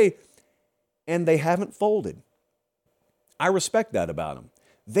the way, and they haven't folded. I respect that about them.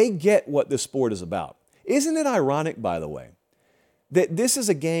 They get what this sport is about. Isn't it ironic, by the way, that this is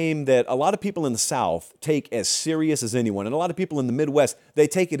a game that a lot of people in the South take as serious as anyone, and a lot of people in the Midwest, they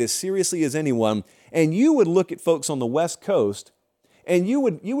take it as seriously as anyone, and you would look at folks on the West Coast, and you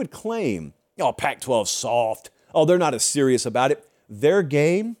would claim, Pac-12's soft, they're not as serious about it. Their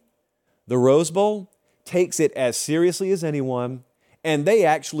game, the Rose Bowl, takes it as seriously as anyone, and they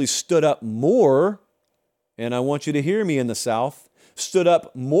actually stood up more, and I want you to hear me in the South, stood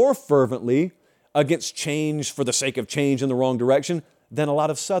up more fervently against change for the sake of change in the wrong direction than a lot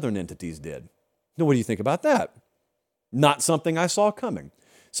of Southern entities did. Now, what do you think about that? Not something I saw coming.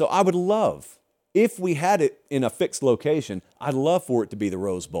 So I would love, if we had it in a fixed location, I'd love for it to be the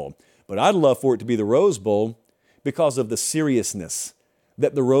Rose Bowl. But I'd love for it to be the Rose Bowl because of the seriousness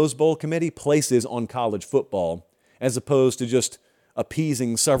that the Rose Bowl committee places on college football as opposed to just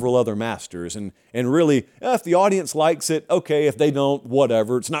appeasing several other masters. And really, if the audience likes it, okay. If they don't,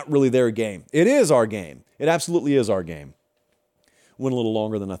 whatever. It's not really their game. It is our game. It absolutely is our game. Went a little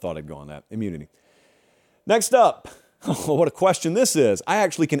longer than I thought I'd go on that. Immunity. Next up, what a question this is. I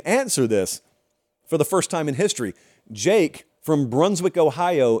actually can answer this for the first time in history. Jake from Brunswick,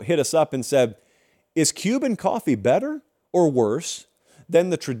 Ohio, hit us up and said, is Cuban coffee better or worse than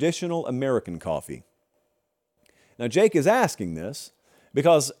the traditional American coffee? Now, Jake is asking this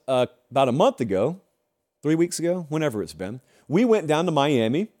because about a month ago, 3 weeks ago, whenever it's been, we went down to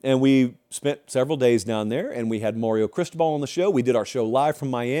Miami and we spent several days down there and we had Mario Cristobal on the show. We did our show live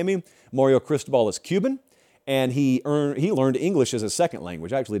from Miami. Mario Cristobal is Cuban and he learned English as a second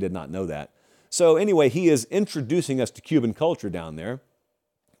language. I actually did not know that. So anyway, he is introducing us to Cuban culture down there.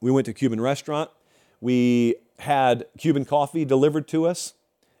 We went to a Cuban restaurant. We had Cuban coffee delivered to us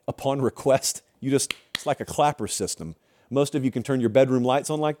upon request. It's like a clapper system. Most of you can turn your bedroom lights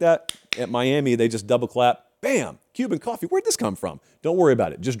on like that. At Miami, they just double clap. Bam! Cuban coffee. Where'd this come from? Don't worry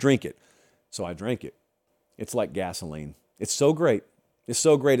about it. Just drink it. So I drank it. It's like gasoline. It's so great. It's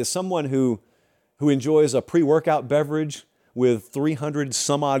so great. As someone who enjoys a pre-workout beverage with 300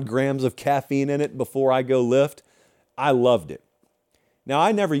 some odd grams of caffeine in it before I go lift, I loved it. Now,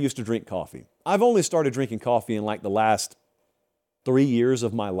 I never used to drink coffee. I've only started drinking coffee in like the last 3 years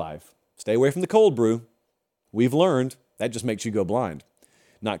of my life. Stay away from the cold brew. We've learned that just makes you go blind.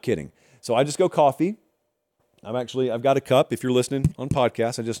 Not kidding. So I just go coffee. I've got a cup. If you're listening on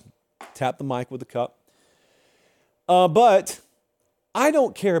podcast, I just tap the mic with the cup. But I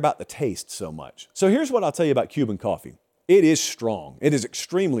don't care about the taste so much. So here's what I'll tell you about Cuban coffee. It is strong. It is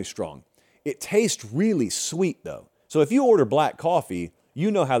extremely strong. It tastes really sweet though. So if you order black coffee, you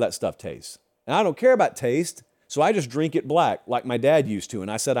know how that stuff tastes. And I don't care about taste. So I just drink it black like my dad used to. And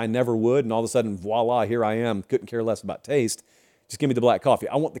I said I never would. And all of a sudden, voila, here I am. Couldn't care less about taste. Just give me the black coffee.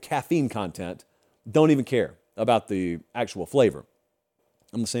 I want the caffeine content. Don't even care about the actual flavor.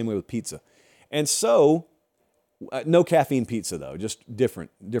 I'm the same way with pizza. And so, no caffeine pizza though. Just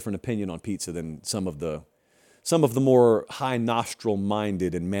different opinion on pizza than some of the some of the more high nostril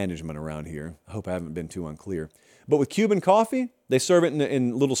minded in management around here. I hope I haven't been too unclear. But with Cuban coffee, they serve it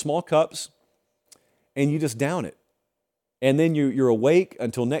in little small cups, and you just down it. And then you're awake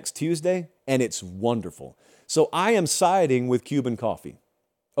until next Tuesday, and it's wonderful. So I am siding with Cuban coffee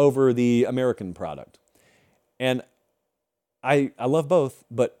over the American product. And I love both,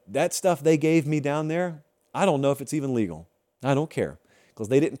 but that stuff they gave me down there, I don't know if it's even legal. I don't care, because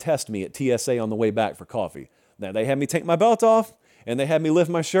they didn't test me at TSA on the way back for coffee. Now, they had me take my belt off, and they had me lift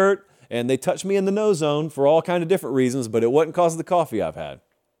my shirt, and they touched me in the no zone for all kind of different reasons, but it wasn't because of the coffee I've had.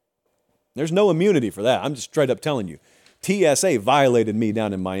 There's no immunity for that. I'm just straight up telling you. TSA violated me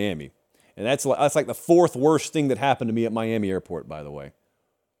down in Miami. And that's like the fourth worst thing that happened to me at Miami Airport, by the way.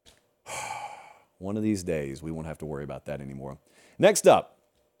 One of these days, we won't have to worry about that anymore. Next up,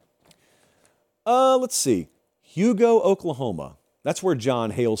 let's see. Hugo, Oklahoma. That's where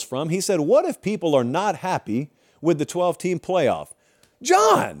John hails from. He said, what if people are not happy with the 12-team playoff?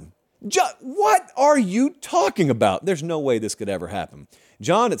 John, what are you talking about? There's no way this could ever happen.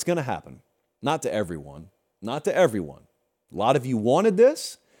 John, it's going to happen. Not to everyone. Not to everyone. A lot of you wanted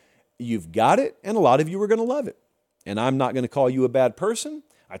this. You've got it, and a lot of you are going to love it. And I'm not going to call you a bad person.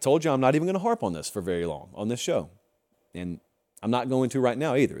 I told you I'm not even going to harp on this for very long on this show. And I'm not going to right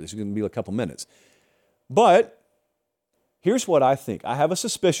now either. This is going to be a couple minutes. But here's what I think. I have a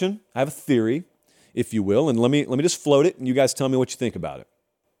suspicion. I have a theory, if you will. And let me just float it, and you guys tell me what you think about it.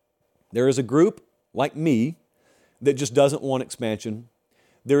 There is a group like me that just doesn't want expansion.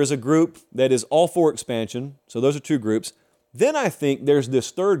 There is a group that is all for expansion. So those are two groups. Then I think there's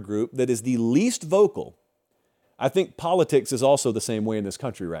this third group that is the least vocal. I think politics is also the same way in this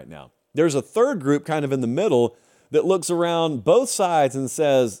country right now. There's a third group kind of in the middle that looks around both sides and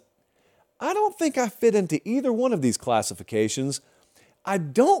says, I don't think I fit into either one of these classifications. I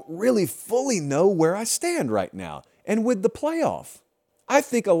don't really fully know where I stand right now. And with the playoff, I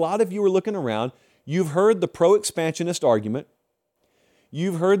think a lot of you are looking around. You've heard the pro-expansionist argument.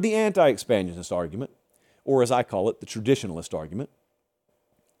 You've heard the anti-expansionist argument, or as I call it, the traditionalist argument.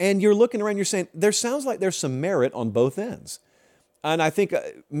 And you're looking around, you're saying, there sounds like there's some merit on both ends. And I think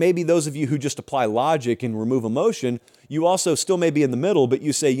maybe those of you who just apply logic and remove emotion, you also still may be in the middle, but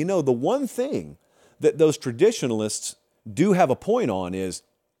you say, the one thing that those traditionalists do have a point on is,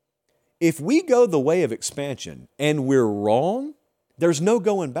 if we go the way of expansion and we're wrong, there's no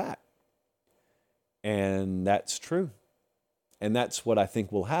going back. And that's true. And that's what I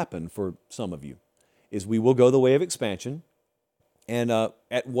think will happen for some of you, is we will go the way of expansion. And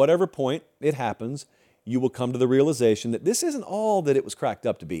at whatever point it happens, you will come to the realization that this isn't all that it was cracked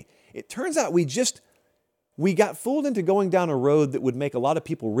up to be. It turns out we got fooled into going down a road that would make a lot of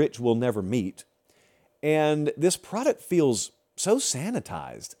people rich we'll never meet. And this product feels so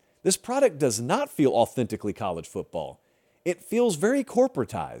sanitized. This product does not feel authentically college football. It feels very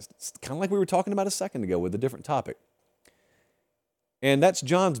corporatized. It's kind of like we were talking about a second ago with a different topic. And that's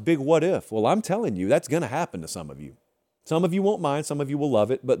John's big what if. Well, I'm telling you, that's going to happen to some of you. Some of you won't mind, some of you will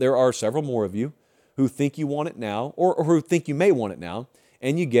love it, but there are several more of you who think you want it now, or who think you may want it now,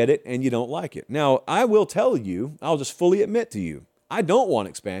 and you get it and you don't like it. Now, I will tell you, I'll just fully admit to you, I don't want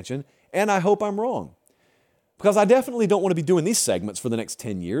expansion, and I hope I'm wrong. Because I definitely don't want to be doing these segments for the next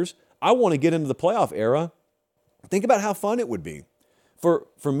 10 years. I want to get into the playoff era. Think about how fun it would be for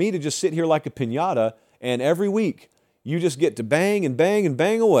me to just sit here like a piñata, and every week you just get to bang and bang and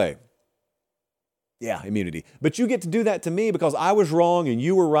bang away. Yeah, immunity. But you get to do that to me because I was wrong and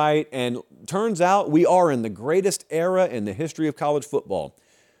you were right, and turns out we are in the greatest era in the history of college football.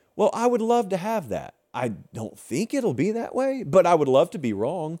 Well, I would love to have that. I don't think it'll be that way, but I would love to be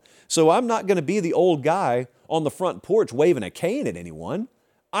wrong. So I'm not going to be the old guy on the front porch waving a cane at anyone.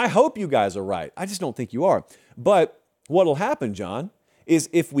 I hope you guys are right. I just don't think you are. But what'll happen, John, is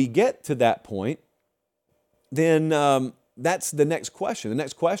if we get to that point, then that's the next question. The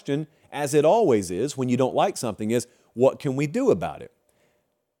next question, as it always is when you don't like something, is what can we do about it?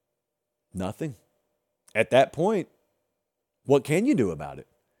 Nothing. At that point, what can you do about it?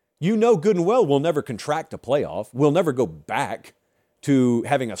 You know good and well we'll never contract a playoff. We'll never go back to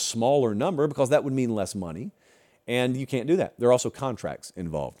having a smaller number because that would mean less money. And you can't do that. There are also contracts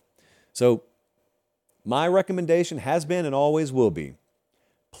involved. So my recommendation has been and always will be,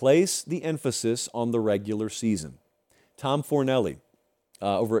 place the emphasis on the regular season. Tom Fornelli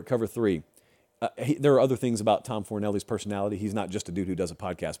over at Cover 3. There are other things about Tom Fornelli's personality. He's not just a dude who does a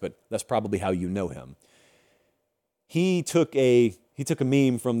podcast, but that's probably how you know him. He took a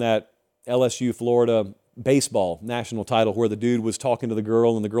meme from that LSU Florida baseball national title where the dude was talking to the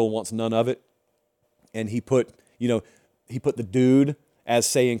girl and the girl wants none of it. And he put the dude as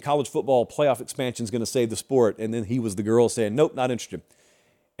saying college football playoff expansion is going to save the sport. And then he was the girl saying, nope, not interested.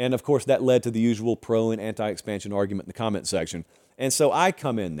 And of course, that led to the usual pro and anti-expansion argument in the comment section. And so I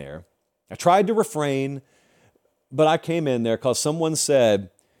come in there. I tried to refrain, but I came in there because someone said,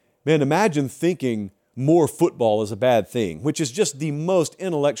 man, imagine thinking more football is a bad thing, which is just the most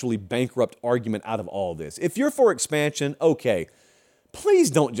intellectually bankrupt argument out of all this. If you're for expansion, okay,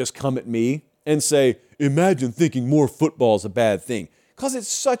 please don't just come at me and say, imagine thinking more football is a bad thing, because it's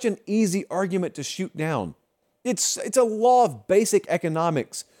such an easy argument to shoot down. It's a law of basic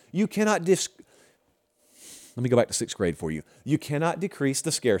economics. You cannot let me go back to 6th grade for you. You cannot decrease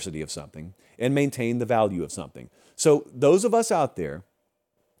the scarcity of something and maintain the value of something. So those of us out there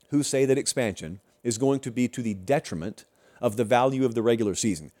who say that expansion is going to be to the detriment of the value of the regular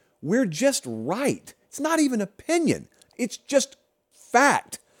season, we're just right. It's not even opinion. It's just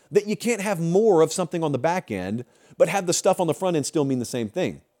fact that you can't have more of something on the back end, but have the stuff on the front end still mean the same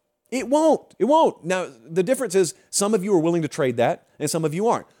thing. It won't. It won't. Now, the difference is some of you are willing to trade that and some of you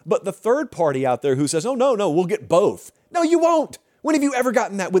aren't. But the third party out there who says, oh, no, we'll get both. No, you won't. When have you ever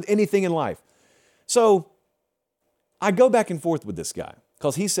gotten that with anything in life? So I go back and forth with this guy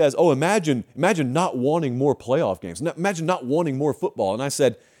because he says, oh, imagine not wanting more playoff games. Imagine not wanting more football. And I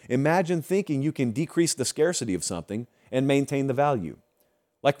said, imagine thinking you can decrease the scarcity of something and maintain the value.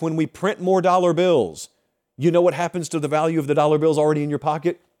 Like when we print more dollar bills, you know what happens to the value of the dollar bills already in your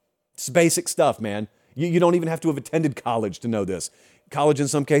pocket? It's basic stuff, man. You don't even have to have attended college to know this. College, in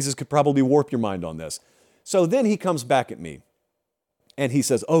some cases, could probably warp your mind on this. So then he comes back at me, and he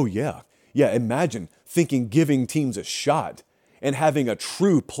says, oh, yeah, imagine thinking giving teams a shot and having a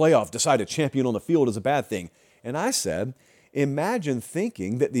true playoff decide a champion on the field is a bad thing. And I said, imagine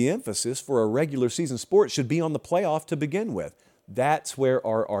thinking that the emphasis for a regular season sport should be on the playoff to begin with. That's where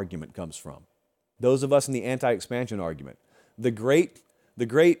our argument comes from. Those of us in the anti-expansion argument. The great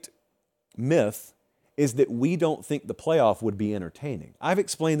myth is that we don't think the playoff would be entertaining. I've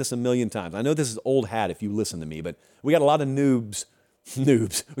explained this a million times. I know this is old hat if you listen to me, but we got a lot of noobs. We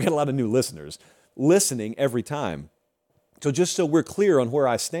got a lot of new listeners listening every time. So just so we're clear on where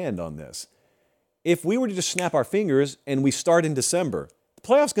I stand on this, if we were to just snap our fingers and we start in December, the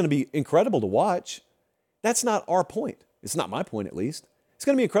playoff's going to be incredible to watch. That's not our point. It's not my point, at least. It's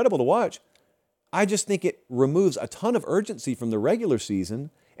going to be incredible to watch. I just think it removes a ton of urgency from the regular season,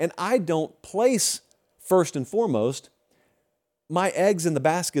 and I don't place, first and foremost, my eggs in the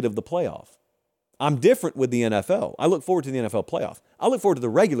basket of the playoff. I'm different with the NFL. I look forward to the NFL playoff. I look forward to the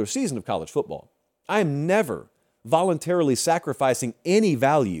regular season of college football. I am never voluntarily sacrificing any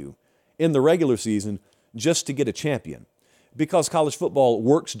value in the regular season just to get a champion, because college football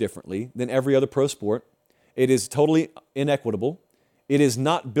works differently than every other pro sport. It is totally inequitable. It is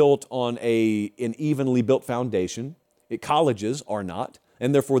not built on an evenly built foundation. Colleges are not,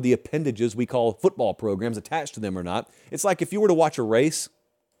 and therefore the appendages we call football programs attached to them are not. It's like if you were to watch a race,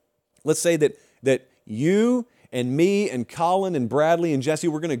 let's say that you and me and Colin and Bradley and Jesse,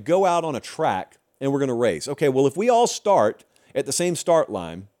 we're going to go out on a track and we're going to race. Okay, well, if we all start at the same start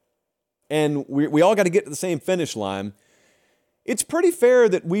line and we all got to get to the same finish line, it's pretty fair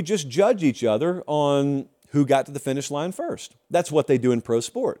that we just judge each other on who got to the finish line first. That's what they do in pro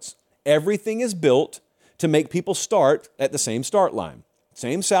sports. Everything is built to make people start at the same start line.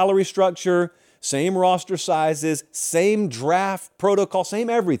 Same salary structure, same roster sizes, same draft protocol, same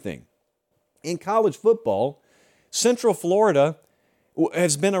everything. In college football, Central Florida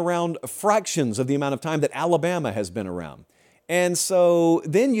has been around fractions of the amount of time that Alabama has been around. And so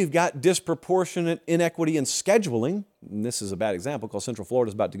then you've got disproportionate inequity in scheduling. And this is a bad example because Central Florida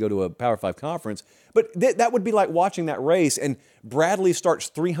is about to go to a Power 5 conference. But that would be like watching that race and Bradley starts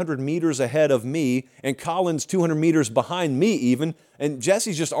 300 meters ahead of me and Colin's 200 meters behind me even. And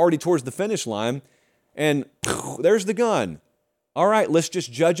Jesse's just already towards the finish line. And there's the gun. All right, let's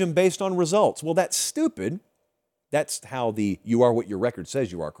just judge him based on results. Well, that's stupid. That's how the you are what your record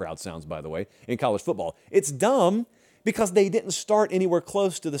says you are crowd sounds, by the way, in college football. It's dumb because they didn't start anywhere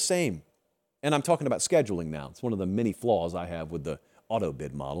close to the same. And I'm talking about scheduling now. It's one of the many flaws I have with the auto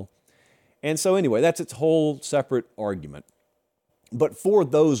bid model. And so anyway, that's its whole separate argument. But for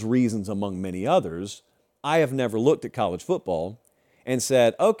those reasons, among many others, I have never looked at college football and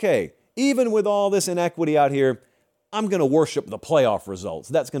said, okay, even with all this inequity out here, I'm going to worship the playoff results.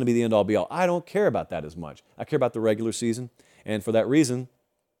 That's going to be the end-all be-all. I don't care about that as much. I care about the regular season. And for that reason,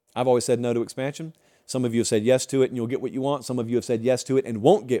 I've always said no to expansion. Some of you have said yes to it and you'll get what you want. Some of you have said yes to it and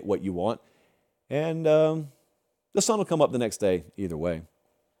won't get what you want. And the sun will come up the next day either way.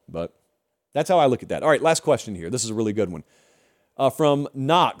 But that's how I look at that. All right, last question here. This is a really good one. From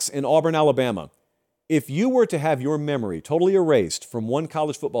Knox in Auburn, Alabama. If you were to have your memory totally erased from one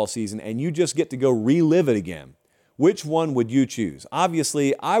college football season and you just get to go relive it again, which one would you choose?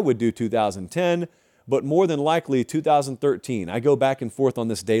 Obviously, I would do 2010, but more than likely 2013. I go back and forth on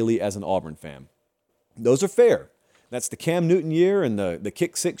this daily as an Auburn fan. Those are fair. That's the Cam Newton year and the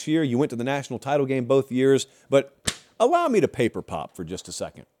Kick Six year. You went to the national title game both years, but allow me to paper pop for just a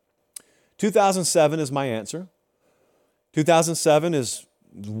second. 2007 is my answer. 2007 is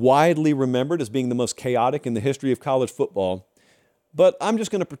widely remembered as being the most chaotic in the history of college football, but I'm just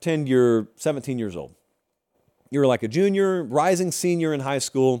going to pretend you're 17 years old. You're like a junior, rising senior in high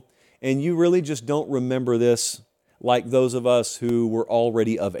school, and you really just don't remember this like those of us who were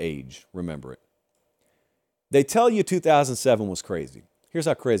already of age remember it. They tell you 2007 was crazy. Here's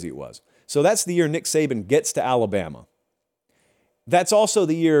how crazy it was. So that's the year Nick Saban gets to Alabama. That's also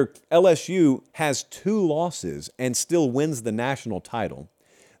the year LSU has 2 losses and still wins the national title.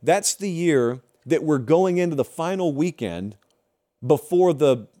 That's the year that we're going into the final weekend before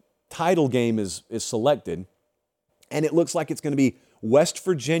the title game is selected, and it looks like it's going to be West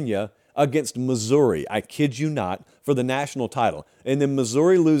Virginia against Missouri, I kid you not, for the national title. And then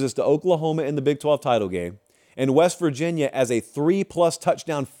Missouri loses to Oklahoma in the Big 12 title game, and West Virginia, as a 3+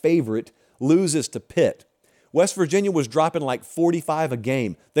 touchdown favorite, loses to Pitt. West Virginia was dropping like 45 a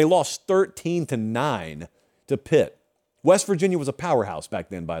game. They lost 13-9 to Pitt. West Virginia was a powerhouse back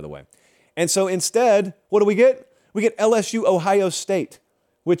then, by the way. And so instead, what do we get? We get LSU Ohio State,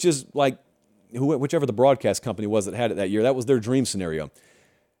 which is like whichever the broadcast company was that had it that year. That was their dream scenario.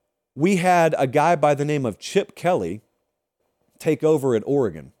 We had a guy by the name of Chip Kelly take over at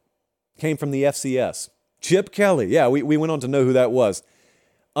Oregon. Came from the FCS. Chip Kelly. Yeah, we went on to know who that was.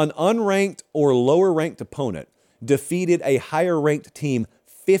 An unranked or lower-ranked opponent defeated a higher-ranked team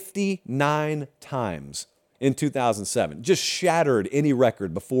 59 times in 2007. Just shattered any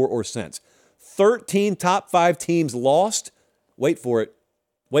record before or since. 13 top 5 teams lost. Wait for it.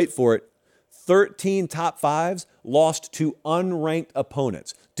 13 top 5s lost to unranked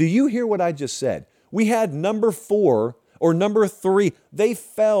opponents. Do you hear what I just said? We had number 4 or number 3. They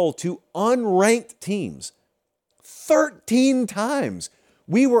fell to unranked teams 13 times.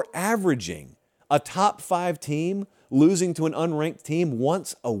 We were averaging a top 5 team losing to an unranked team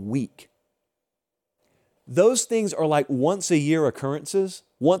once a week. Those things are like once or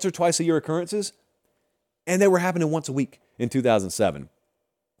twice a year occurrences, and they were happening once a week in 2007.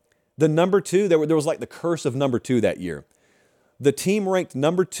 The number 2, there was like the curse of number 2 that year. The team ranked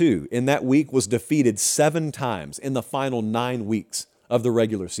number 2 in that week was defeated 7 times in the final 9 weeks of the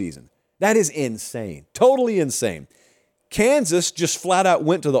regular season. That is insane, totally insane. Kansas just flat out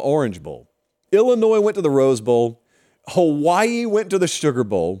went to the Orange Bowl. Illinois went to the Rose Bowl. Hawaii went to the Sugar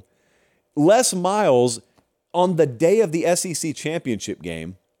Bowl. Les Miles, on the day of the SEC championship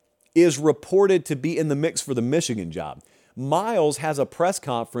game, is reported to be in the mix for the Michigan job. Miles has a press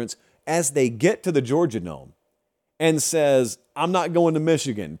conference as they get to the Georgia Dome and says, I'm not going to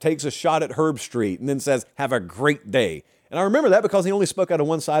Michigan, takes a shot at Herb Street, and then says, have a great day. And I remember that because he only spoke out of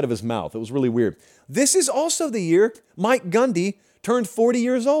one side of his mouth. It was really weird. This is also the year Mike Gundy turned 40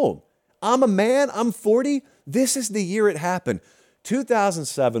 years old. I'm a man, I'm 40. This is the year it happened.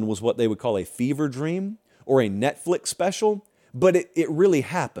 2007 was what they would call a fever dream or a Netflix special, but it really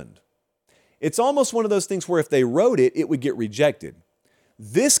happened. It's almost one of those things where if they wrote it, it would get rejected.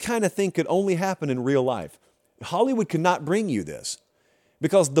 This kind of thing could only happen in real life. Hollywood could not bring you this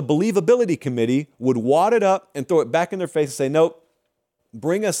because the believability committee would wad it up and throw it back in their face and say, nope,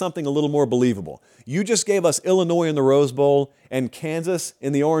 bring us something a little more believable. You just gave us Illinois in the Rose Bowl and Kansas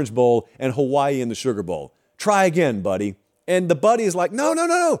in the Orange Bowl and Hawaii in the Sugar Bowl. Try again, buddy. And the buddy is like,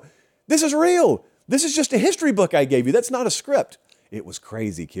 no. This is real. This is just a history book I gave you. That's not a script. It was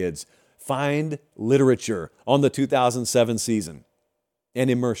crazy, kids. Find literature on the 2007 season and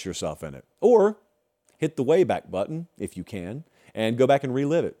immerse yourself in it. Or hit the way back button, if you can, and go back and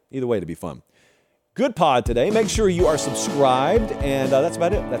relive it. Either way, to be fun. Good pod today. Make sure you are subscribed, and that's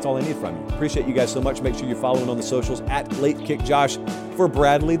about it. That's all I need from you. Appreciate you guys so much. Make sure you're following on the socials at LateKickJosh for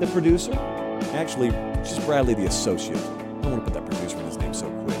Bradley, the producer. Actually, just Bradley, the associate. I don't want to put that producer in his name so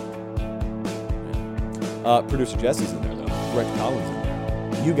quick. Producer Jesse's in there, though. Director Collins in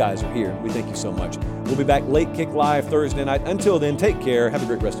there. You guys are here. We thank you so much. We'll be back Late Kick Live Thursday night. Until then, take care. Have a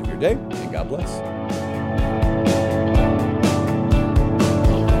great rest of your day, and God bless.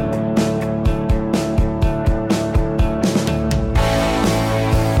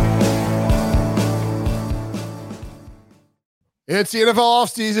 It's the NFL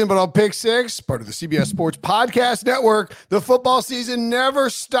offseason, but on Pick Six, part of the CBS Sports Podcast Network, the football season never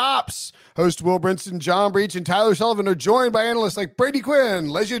stops. Host Will Brinson, John Breach, and Tyler Sullivan are joined by analysts like Brady Quinn,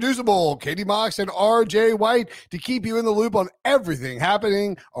 Lesia Duzable, Katie Mox, and RJ White to keep you in the loop on everything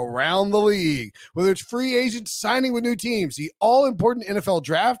happening around the league. Whether it's free agents signing with new teams, the all-important NFL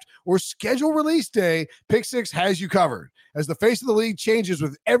draft, or schedule release day, Pick Six has you covered. As the face of the league changes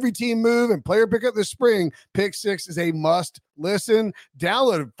with every team move and player pickup this spring, Pick Six is a must listen.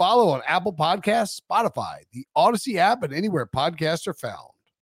 Download and follow on Apple Podcasts, Spotify, the Odyssey app, and anywhere podcasts are found.